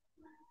etmez.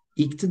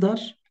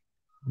 İktidar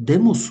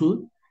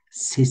Demos'u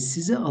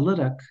sessize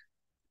alarak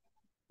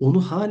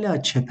onu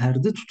hala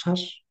çeperde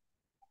tutar,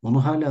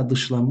 onu hala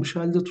dışlanmış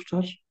halde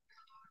tutar,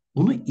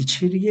 onu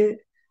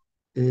içeriye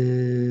e,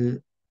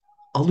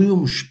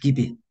 alıyormuş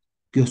gibi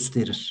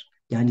gösterir.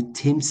 Yani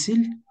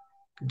temsil,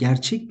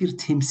 gerçek bir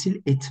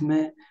temsil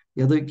etme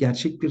ya da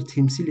gerçek bir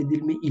temsil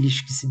edilme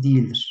ilişkisi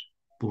değildir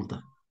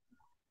burada.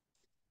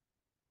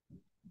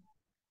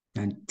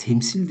 Yani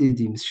temsil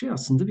dediğimiz şey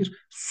aslında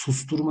bir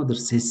susturmadır,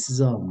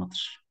 sessize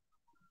almadır.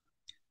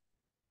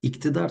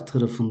 İktidar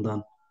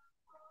tarafından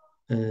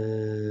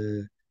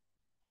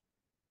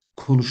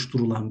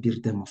konuşturulan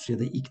bir demos ya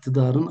da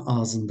iktidarın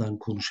ağzından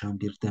konuşan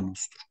bir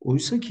demostur.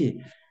 Oysa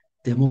ki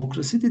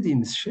demokrasi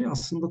dediğimiz şey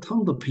aslında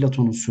tam da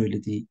Platon'un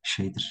söylediği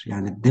şeydir.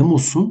 Yani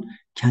demosun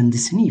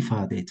kendisini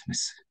ifade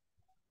etmesi.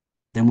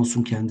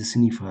 Demosun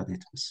kendisini ifade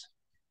etmesi.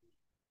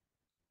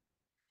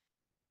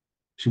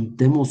 Şimdi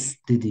demos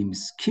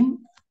dediğimiz kim?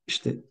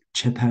 İşte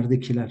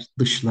çeperdekiler,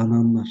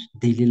 dışlananlar,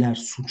 deliler,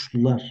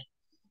 suçlular,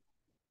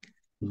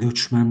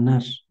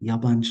 göçmenler,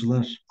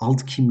 yabancılar,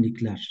 alt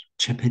kimlikler,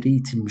 çepere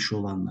itilmiş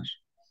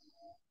olanlar.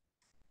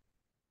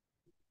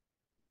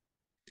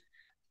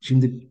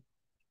 Şimdi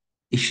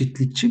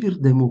eşitlikçi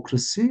bir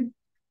demokrasi,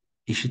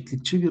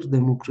 eşitlikçi bir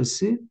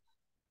demokrasi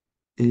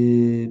e,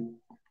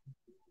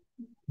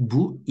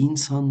 bu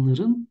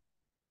insanların,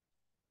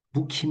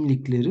 bu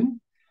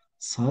kimliklerin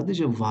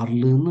sadece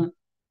varlığını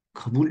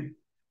kabul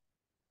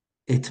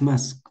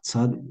etmez.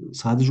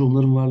 Sadece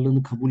onların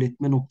varlığını kabul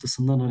etme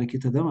noktasından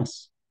hareket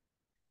edemez.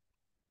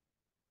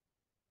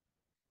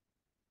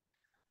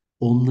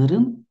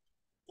 Onların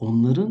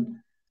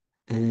onların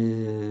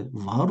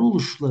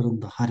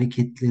varoluşlarında,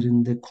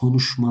 hareketlerinde,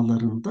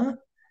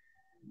 konuşmalarında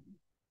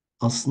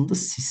aslında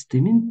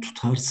sistemin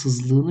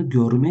tutarsızlığını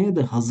görmeye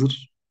de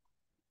hazır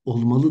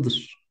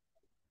olmalıdır.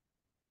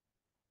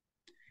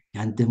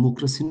 Yani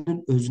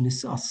demokrasinin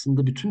öznesi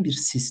aslında bütün bir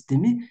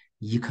sistemi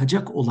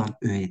yıkacak olan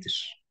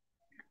öğedir.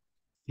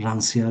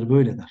 Rancière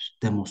böyle der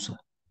Demos'a.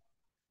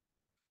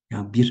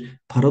 Yani bir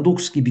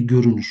paradoks gibi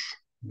görünür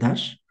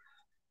der.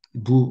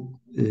 Bu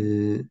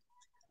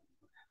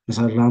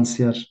mesela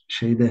Rancière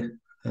şeyde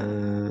e,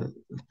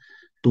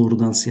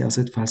 doğrudan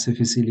siyaset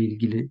felsefesiyle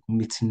ilgili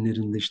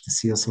metinlerinde işte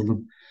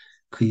siyasalın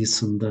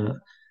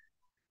kıyısında,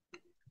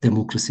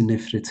 demokrasi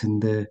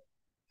nefretinde,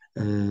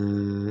 e,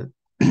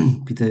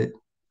 bir de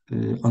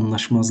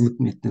anlaşmazlık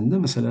metninde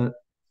mesela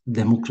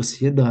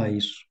demokrasiye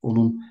dair,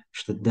 onun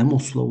işte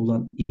demosla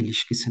olan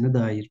ilişkisine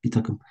dair bir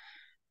takım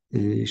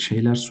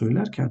şeyler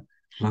söylerken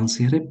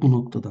Rancière hep bu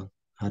noktadan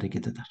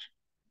hareket eder.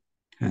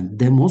 Yani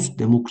demos,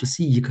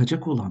 demokrasiyi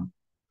yıkacak olan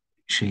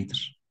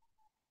şeydir.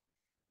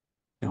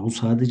 Yani o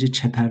sadece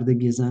çeperde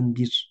gezen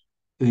bir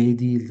öğe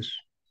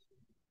değildir.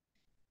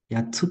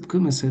 Ya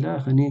tıpkı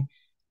mesela hani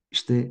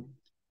işte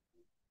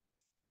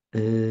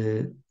e,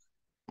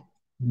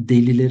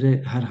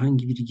 delilere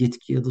herhangi bir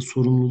yetki ya da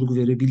sorumluluk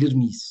verebilir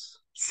miyiz?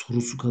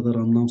 Sorusu kadar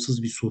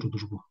anlamsız bir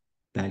sorudur bu.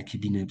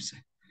 Belki bir nebze.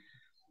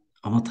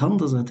 Ama tam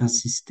da zaten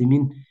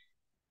sistemin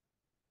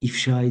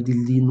ifşa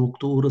edildiği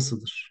nokta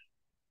orasıdır.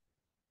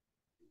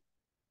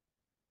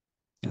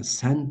 Yani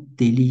sen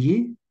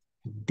deliyi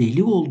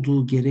deli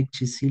olduğu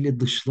gerekçesiyle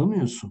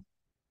dışlamıyorsun.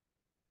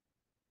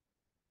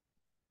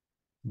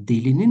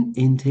 Delinin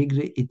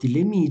entegre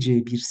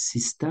edilemeyeceği bir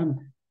sistem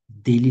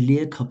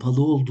deliliğe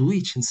kapalı olduğu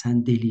için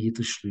sen deliyi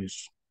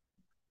dışlıyorsun.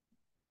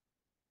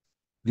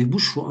 Ve bu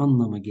şu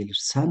anlama gelir.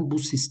 Sen bu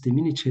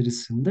sistemin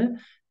içerisinde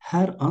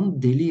her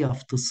an deli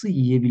yaftası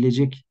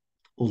yiyebilecek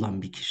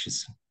olan bir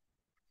kişisin.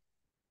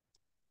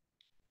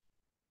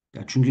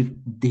 Ya çünkü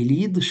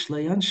deliyi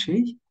dışlayan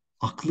şey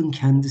aklın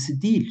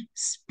kendisi değil,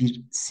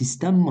 bir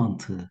sistem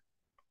mantığı.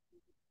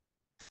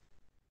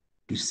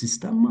 Bir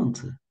sistem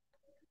mantığı.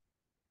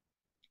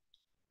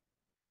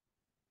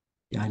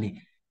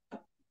 Yani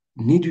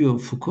ne diyor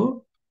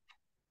Foucault?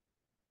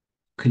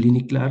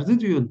 Kliniklerde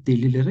diyor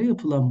delilere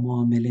yapılan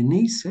muamele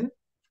neyse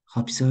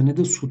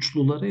hapishanede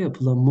suçlulara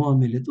yapılan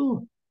muamele de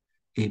o.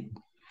 E,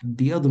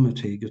 bir adım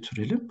öteye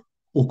götürelim.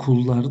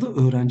 Okullarda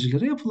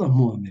öğrencilere yapılan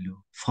muamele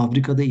o.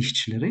 Fabrikada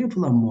işçilere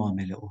yapılan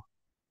muamele o.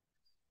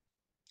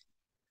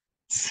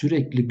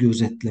 Sürekli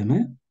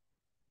gözetleme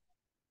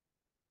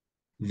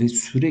ve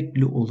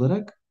sürekli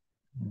olarak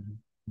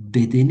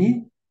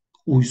bedeni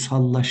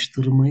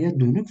uysallaştırmaya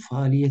dönük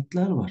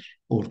faaliyetler var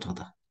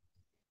ortada.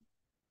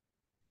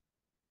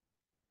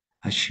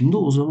 Ha şimdi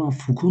o zaman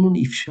Foucault'un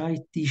ifşa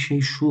ettiği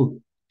şey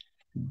şu.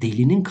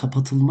 Delinin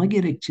kapatılma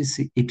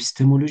gerekçesi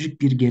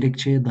epistemolojik bir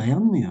gerekçeye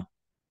dayanmıyor.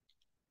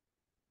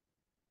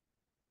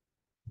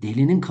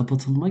 Delinin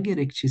kapatılma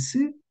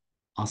gerekçesi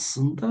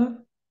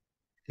aslında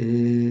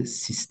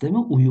sisteme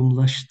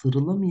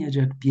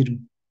uyumlaştırılamayacak bir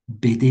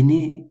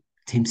bedeni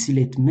temsil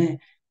etme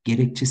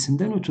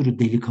gerekçesinden ötürü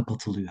deli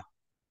kapatılıyor.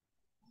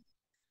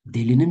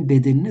 Delinin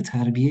bedenini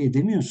terbiye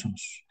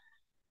edemiyorsunuz.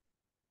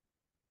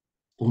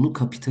 Onu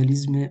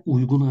kapitalizme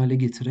uygun hale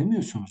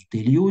getiremiyorsunuz.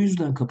 Deliyi o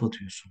yüzden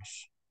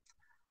kapatıyorsunuz.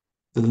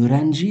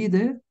 Öğrenciyi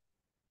de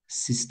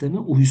sisteme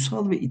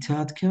uysal ve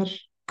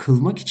itaatkar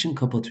kılmak için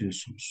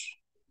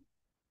kapatıyorsunuz.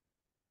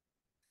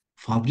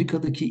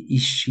 Fabrikadaki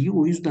işçiyi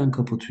o yüzden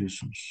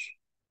kapatıyorsunuz.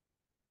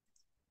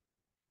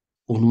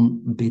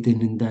 Onun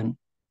bedeninden,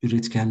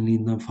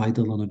 üretkenliğinden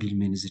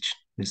faydalanabilmeniz için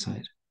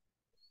vesaire.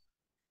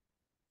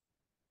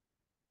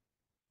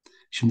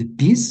 Şimdi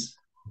biz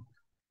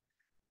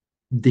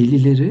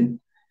delileri,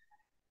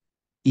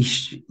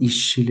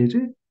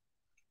 işçileri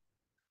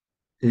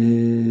e,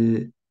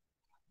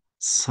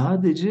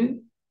 sadece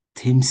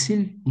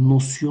temsil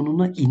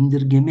nosyonuna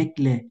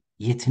indirgemekle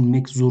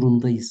yetinmek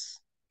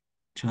zorundayız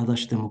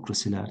çağdaş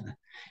demokrasilerde.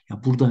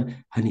 Ya burada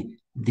hani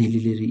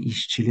delileri,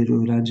 işçileri,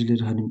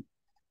 öğrencileri hani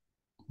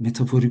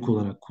metaforik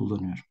olarak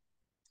kullanıyorum.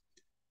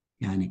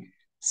 Yani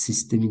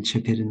sistemin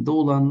çeperinde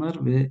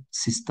olanlar ve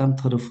sistem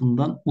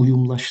tarafından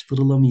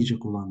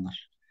uyumlaştırılamayacak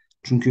olanlar.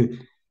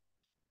 Çünkü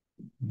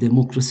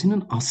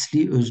demokrasinin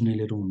asli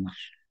özneleri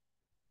onlar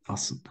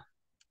aslında.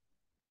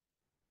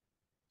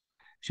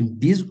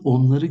 Şimdi biz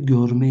onları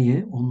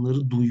görmeye,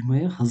 onları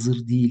duymaya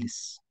hazır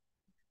değiliz.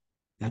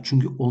 Ya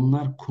çünkü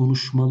onlar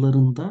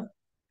konuşmalarında,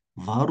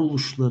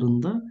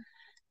 varoluşlarında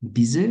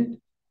bize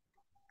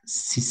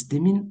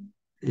sistemin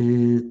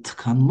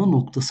tıkanma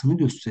noktasını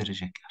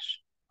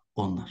gösterecekler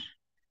onlar.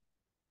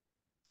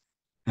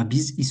 Ya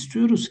biz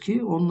istiyoruz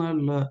ki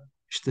onlarla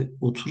işte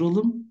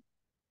oturalım,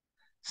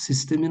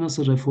 sistemi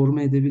nasıl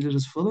reforme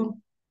edebiliriz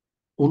falan,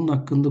 onun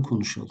hakkında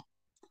konuşalım.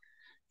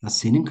 Ya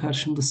senin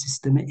karşında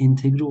sisteme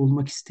entegre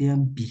olmak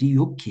isteyen biri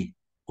yok ki.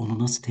 Onu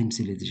nasıl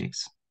temsil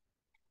edeceksin?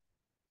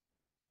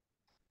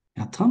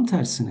 Ya tam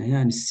tersine,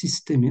 yani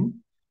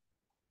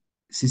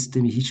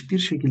sistemi hiçbir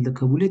şekilde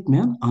kabul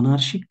etmeyen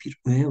anarşik bir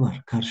öğe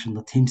var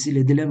karşında. Temsil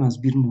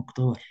edilemez bir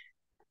nokta var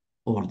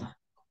orada.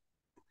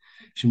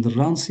 Şimdi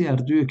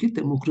Rancière diyor ki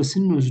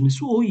demokrasinin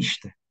öznesi o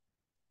işte.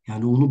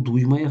 Yani onu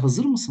duymaya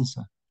hazır mısın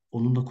sen?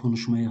 Onunla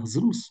konuşmaya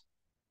hazır mısın?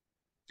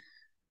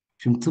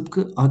 Şimdi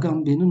tıpkı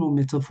Agamben'in o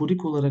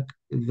metaforik olarak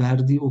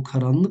verdiği o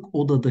karanlık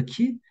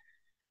odadaki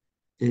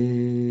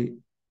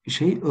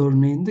şey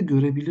örneğinde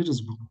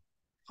görebiliriz bunu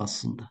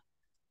aslında.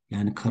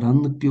 Yani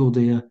karanlık bir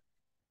odaya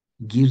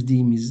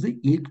girdiğimizde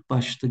ilk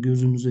başta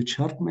gözümüze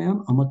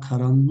çarpmayan ama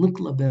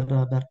karanlıkla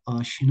beraber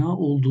aşina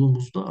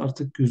olduğumuzda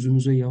artık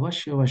gözümüze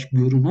yavaş yavaş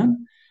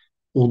görünen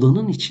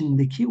odanın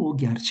içindeki o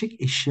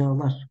gerçek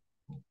eşyalar,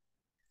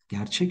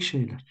 gerçek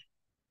şeyler.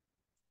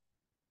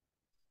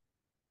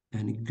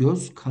 Yani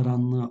göz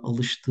karanlığa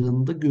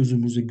alıştığında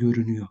gözümüze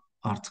görünüyor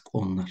artık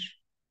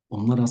onlar.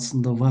 Onlar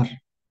aslında var.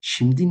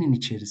 Şimdinin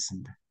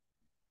içerisinde.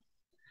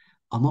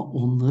 Ama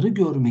onları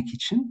görmek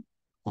için,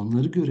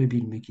 onları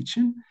görebilmek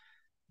için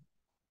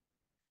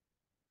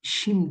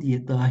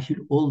şimdiye dahil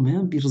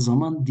olmayan bir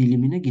zaman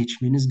dilimine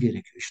geçmeniz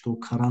gerekiyor. İşte o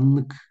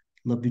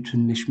karanlıkla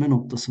bütünleşme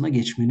noktasına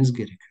geçmeniz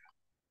gerekiyor.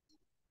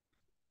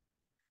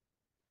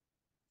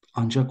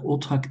 Ancak o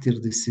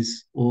takdirde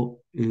siz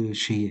o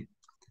şeyi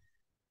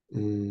e,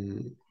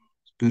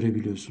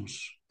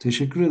 görebiliyorsunuz.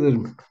 Teşekkür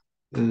ederim.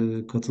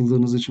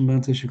 Katıldığınız için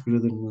ben teşekkür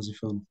ederim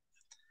Nazife Hanım.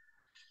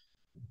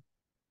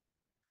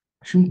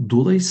 Şimdi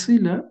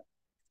dolayısıyla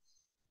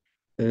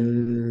e,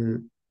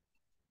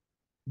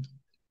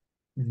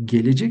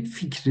 gelecek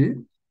fikri,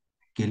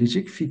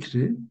 gelecek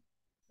fikri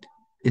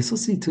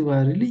esas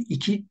itibariyle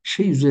iki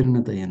şey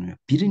üzerine dayanıyor.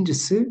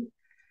 Birincisi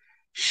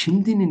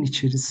şimdinin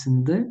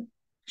içerisinde,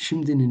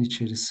 şimdinin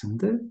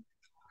içerisinde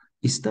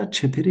ister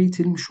çepere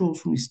itilmiş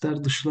olsun,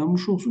 ister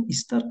dışlanmış olsun,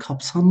 ister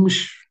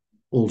kapsanmış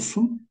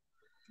olsun.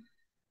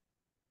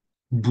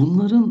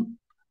 Bunların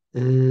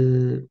e,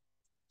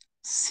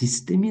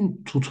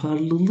 sistemin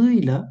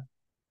tutarlılığıyla,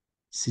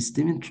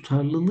 sistemin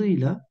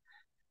tutarlılığıyla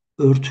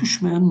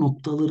örtüşmeyen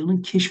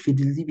noktalarının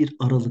keşfedildiği bir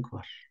aralık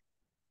var.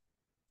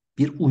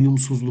 Bir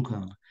uyumsuzluk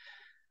anı.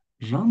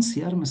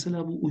 Rancière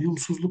mesela bu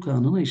uyumsuzluk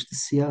anına işte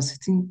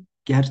siyasetin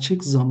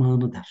gerçek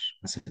zamanı der.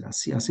 Mesela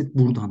siyaset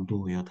buradan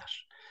doğuyor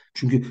der.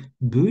 Çünkü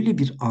böyle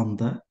bir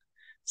anda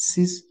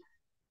siz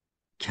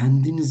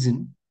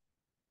kendinizin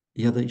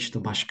ya da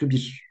işte başka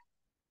bir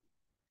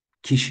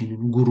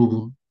kişinin,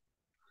 grubun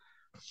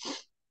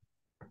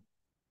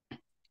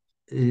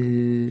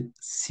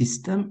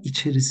sistem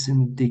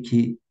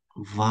içerisindeki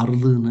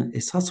varlığını,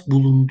 esas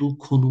bulunduğu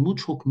konumu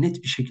çok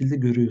net bir şekilde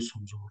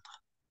görüyorsunuz orada.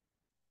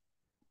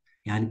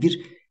 Yani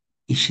bir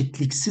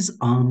eşitliksiz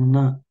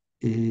anına,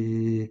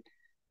 e,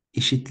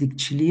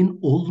 eşitlikçiliğin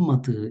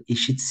olmadığı,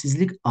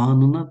 eşitsizlik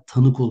anına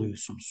tanık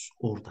oluyorsunuz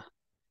orada.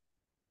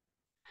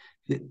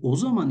 Ve o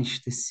zaman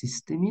işte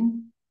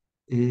sistemin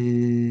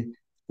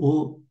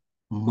o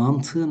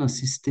mantığına,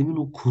 sistemin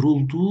o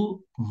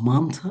kurulduğu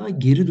mantığa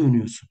geri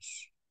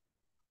dönüyorsunuz.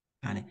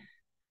 Yani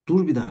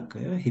dur bir dakika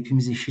ya,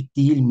 hepimiz eşit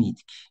değil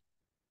miydik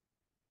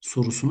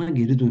sorusuna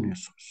geri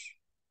dönüyorsunuz.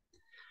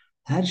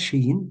 Her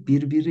şeyin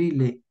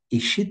birbiriyle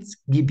eşit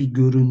gibi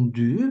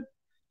göründüğü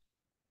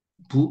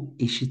bu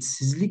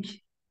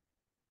eşitsizlik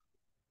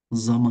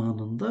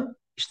zamanında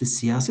işte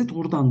siyaset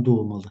oradan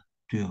doğmalı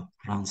diyor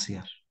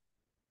Rancière.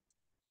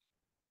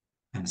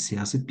 Yani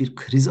siyaset bir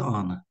kriz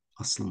anı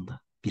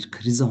aslında. Bir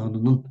kriz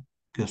anının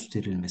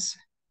gösterilmesi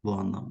bu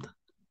anlamda.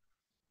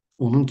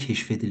 Onun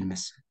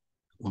keşfedilmesi,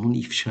 onun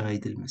ifşa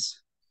edilmesi.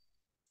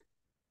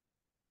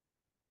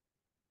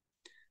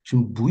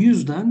 Şimdi bu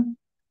yüzden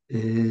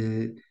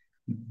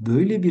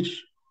böyle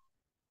bir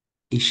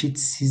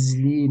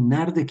eşitsizliği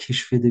nerede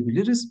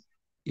keşfedebiliriz?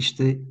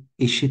 İşte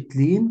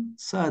eşitliğin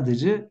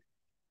sadece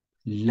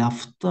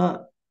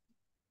lafta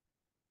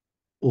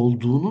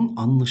olduğunun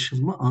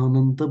anlaşılma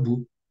anında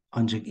bu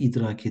ancak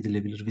idrak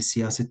edilebilir ve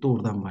siyaset de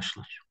oradan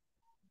başlar.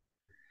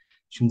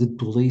 Şimdi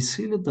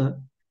dolayısıyla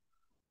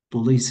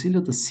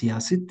da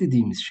siyaset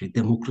dediğimiz şey,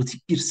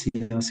 demokratik bir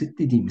siyaset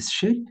dediğimiz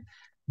şey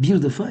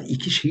bir defa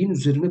iki şeyin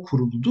üzerine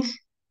kuruludur.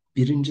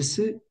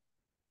 Birincisi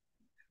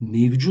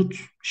mevcut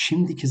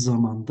şimdiki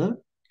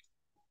zamanda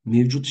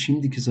mevcut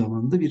şimdiki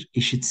zamanda bir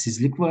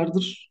eşitsizlik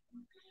vardır.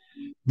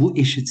 Bu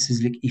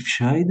eşitsizlik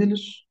ifşa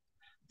edilir.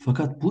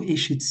 Fakat bu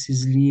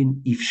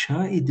eşitsizliğin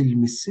ifşa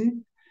edilmesi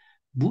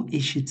bu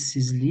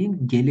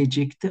eşitsizliğin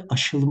gelecekte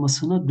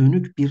aşılmasına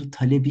dönük bir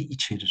talebi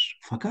içerir.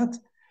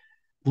 Fakat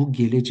bu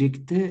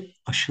gelecekte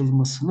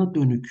aşılmasına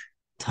dönük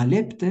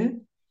talep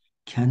de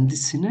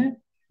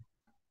kendisine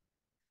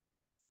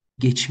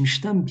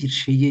geçmişten bir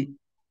şeyi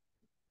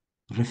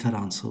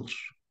referans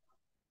alır.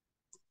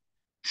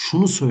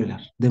 Şunu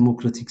söyler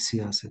demokratik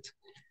siyaset.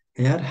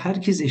 Eğer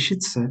herkes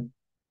eşitse,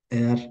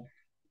 eğer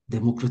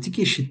demokratik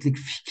eşitlik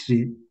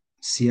fikri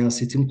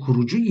siyasetin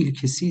kurucu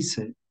ilkesi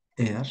ise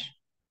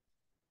eğer,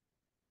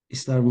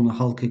 ister buna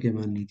halk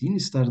egemenliği deyin,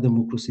 ister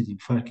demokrasi deyin,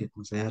 fark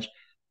etmez. Eğer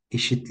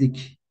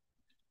eşitlik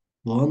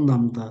bu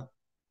anlamda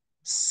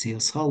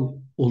siyasal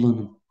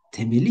olanın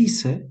temeli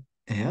ise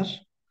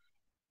eğer,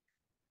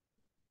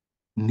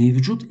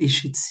 mevcut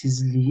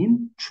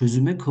eşitsizliğin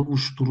çözüme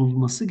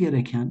kavuşturulması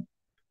gereken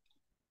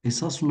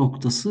esas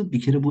noktası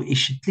bir kere bu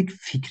eşitlik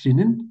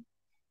fikrinin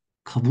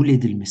kabul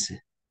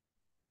edilmesi.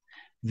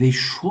 Ve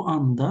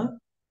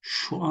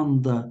şu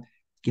anda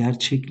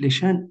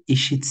gerçekleşen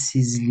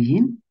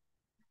eşitsizliğin,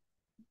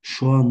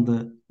 şu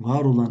anda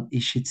var olan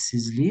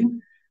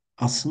eşitsizliğin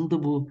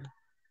aslında bu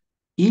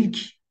ilk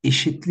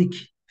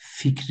eşitlik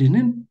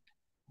fikrinin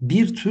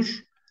bir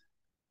tür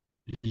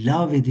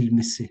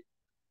lağvedilmesi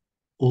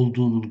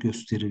olduğunun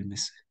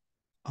gösterilmesi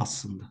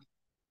aslında.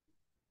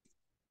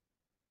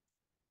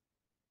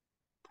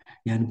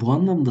 Yani bu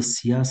anlamda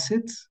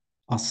siyaset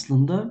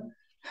aslında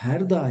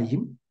her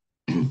daim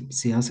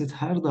siyaset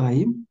her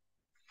daim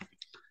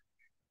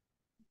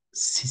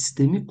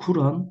sistemi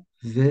kuran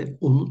ve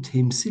onu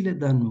temsil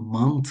eden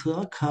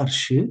mantığa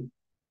karşı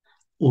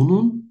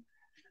onun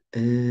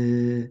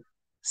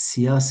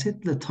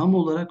siyasetle tam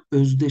olarak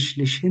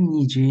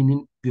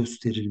özdeşleşemeyeceğinin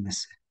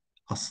gösterilmesi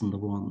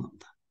aslında bu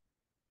anlamda.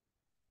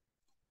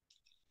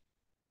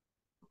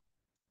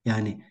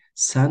 Yani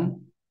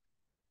sen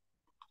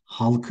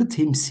halkı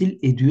temsil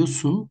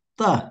ediyorsun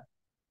da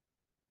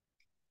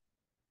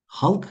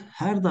halk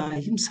her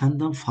daim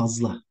senden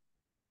fazla.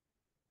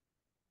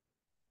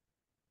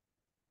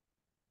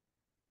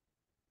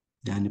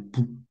 Yani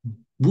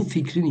bu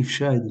fikrin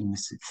ifşa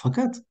edilmesi.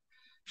 Fakat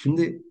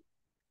şimdi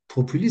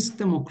popülist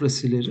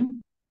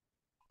demokrasilerin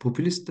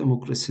popülist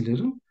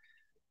demokrasilerin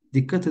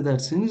dikkat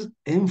ederseniz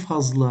en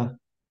fazla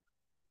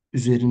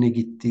üzerine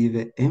gittiği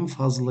ve en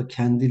fazla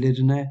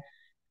kendilerine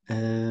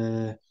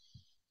eee,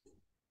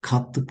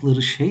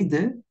 kattıkları şey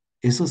de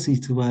esas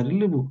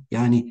itibariyle bu.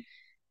 Yani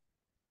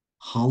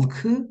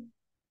halkı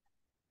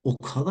o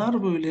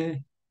kadar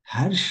böyle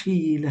her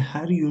şeyiyle,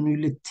 her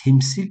yönüyle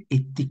temsil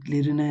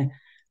ettiklerine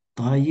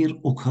dair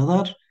o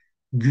kadar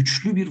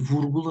güçlü bir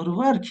vurguları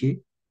var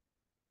ki,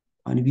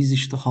 hani biz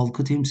işte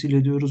halkı temsil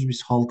ediyoruz,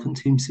 biz halkın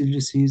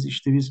temsilcisiyiz,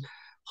 işte biz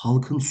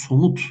halkın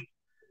somut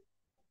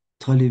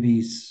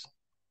talebiyiz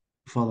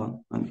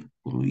falan. Hani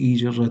bunu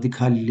iyice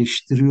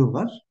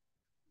radikalleştiriyorlar.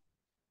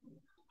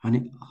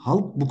 Hani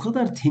halk bu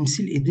kadar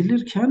temsil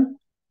edilirken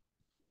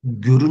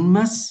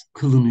görünmez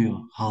kılınıyor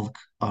halk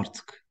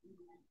artık.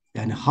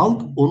 Yani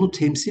halk onu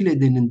temsil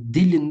edenin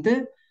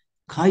dilinde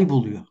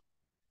kayboluyor.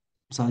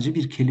 Sadece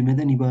bir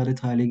kelimeden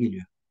ibaret hale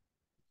geliyor.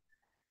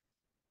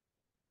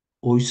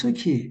 Oysa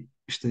ki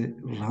işte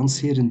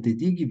Rancière'in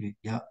dediği gibi,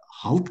 ya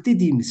halk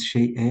dediğimiz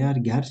şey eğer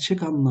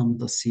gerçek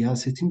anlamda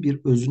siyasetin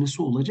bir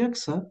öznesi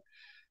olacaksa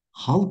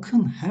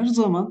halkın her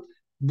zaman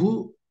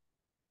bu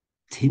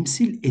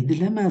temsil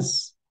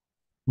edilemez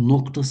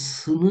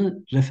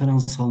noktasını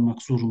referans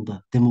almak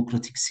zorunda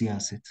demokratik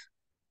siyaset.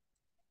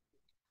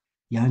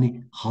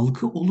 Yani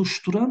halkı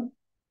oluşturan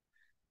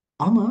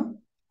ama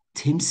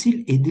temsil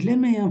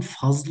edilemeyen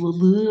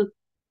fazlalığı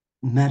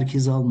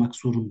merkeze almak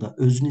zorunda.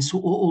 Öznesi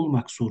o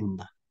olmak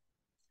zorunda.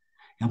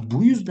 Yani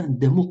bu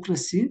yüzden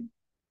demokrasi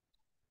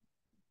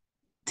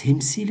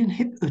temsilin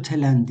hep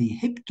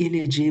ötelendiği, hep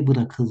geleceğe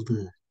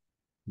bırakıldığı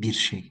bir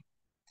şey.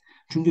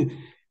 Çünkü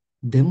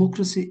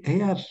demokrasi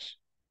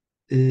eğer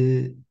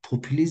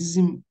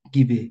popülizm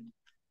gibi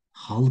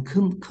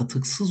halkın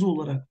katıksız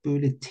olarak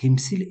böyle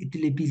temsil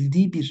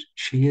edilebildiği bir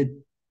şeye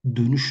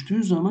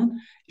dönüştüğü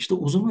zaman, işte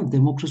o zaman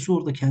demokrasi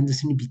orada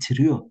kendisini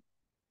bitiriyor.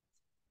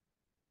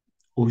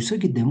 Oysa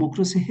ki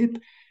demokrasi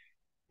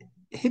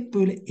hep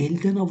böyle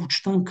elden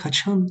avuçtan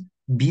kaçan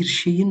bir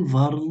şeyin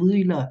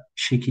varlığıyla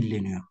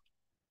şekilleniyor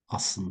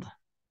aslında.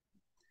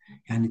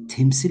 Yani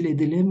temsil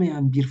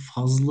edilemeyen bir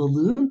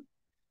fazlalığın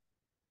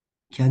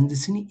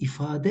kendisini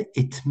ifade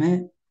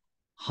etme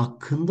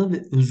hakkında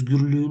ve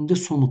özgürlüğünde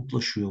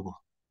somutlaşıyor bu.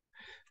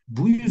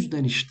 Bu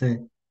yüzden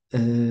işte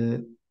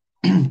eee,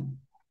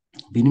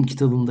 benim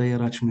kitabımda yer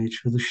açmaya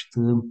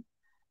çalıştığım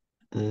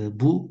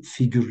bu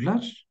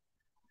figürler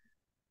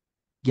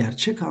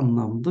gerçek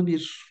anlamda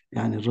bir,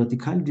 yani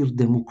radikal bir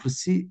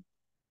demokrasi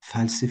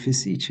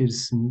felsefesi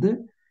içerisinde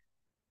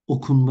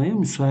okunmaya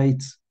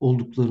müsait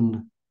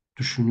olduklarını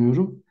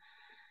düşünüyorum.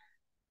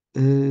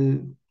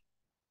 Ee,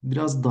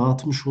 Biraz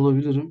dağıtmış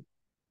olabilirim.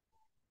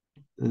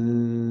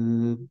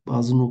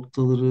 Bazı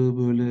noktaları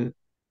böyle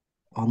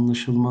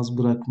anlaşılmaz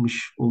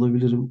bırakmış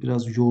olabilirim.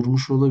 Biraz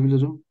yormuş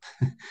olabilirim.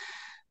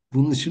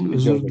 Bunun için Rica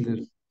özür ederim.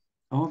 dilerim.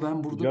 Ama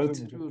ben burada Rica ederim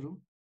hocam.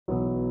 bitiriyorum.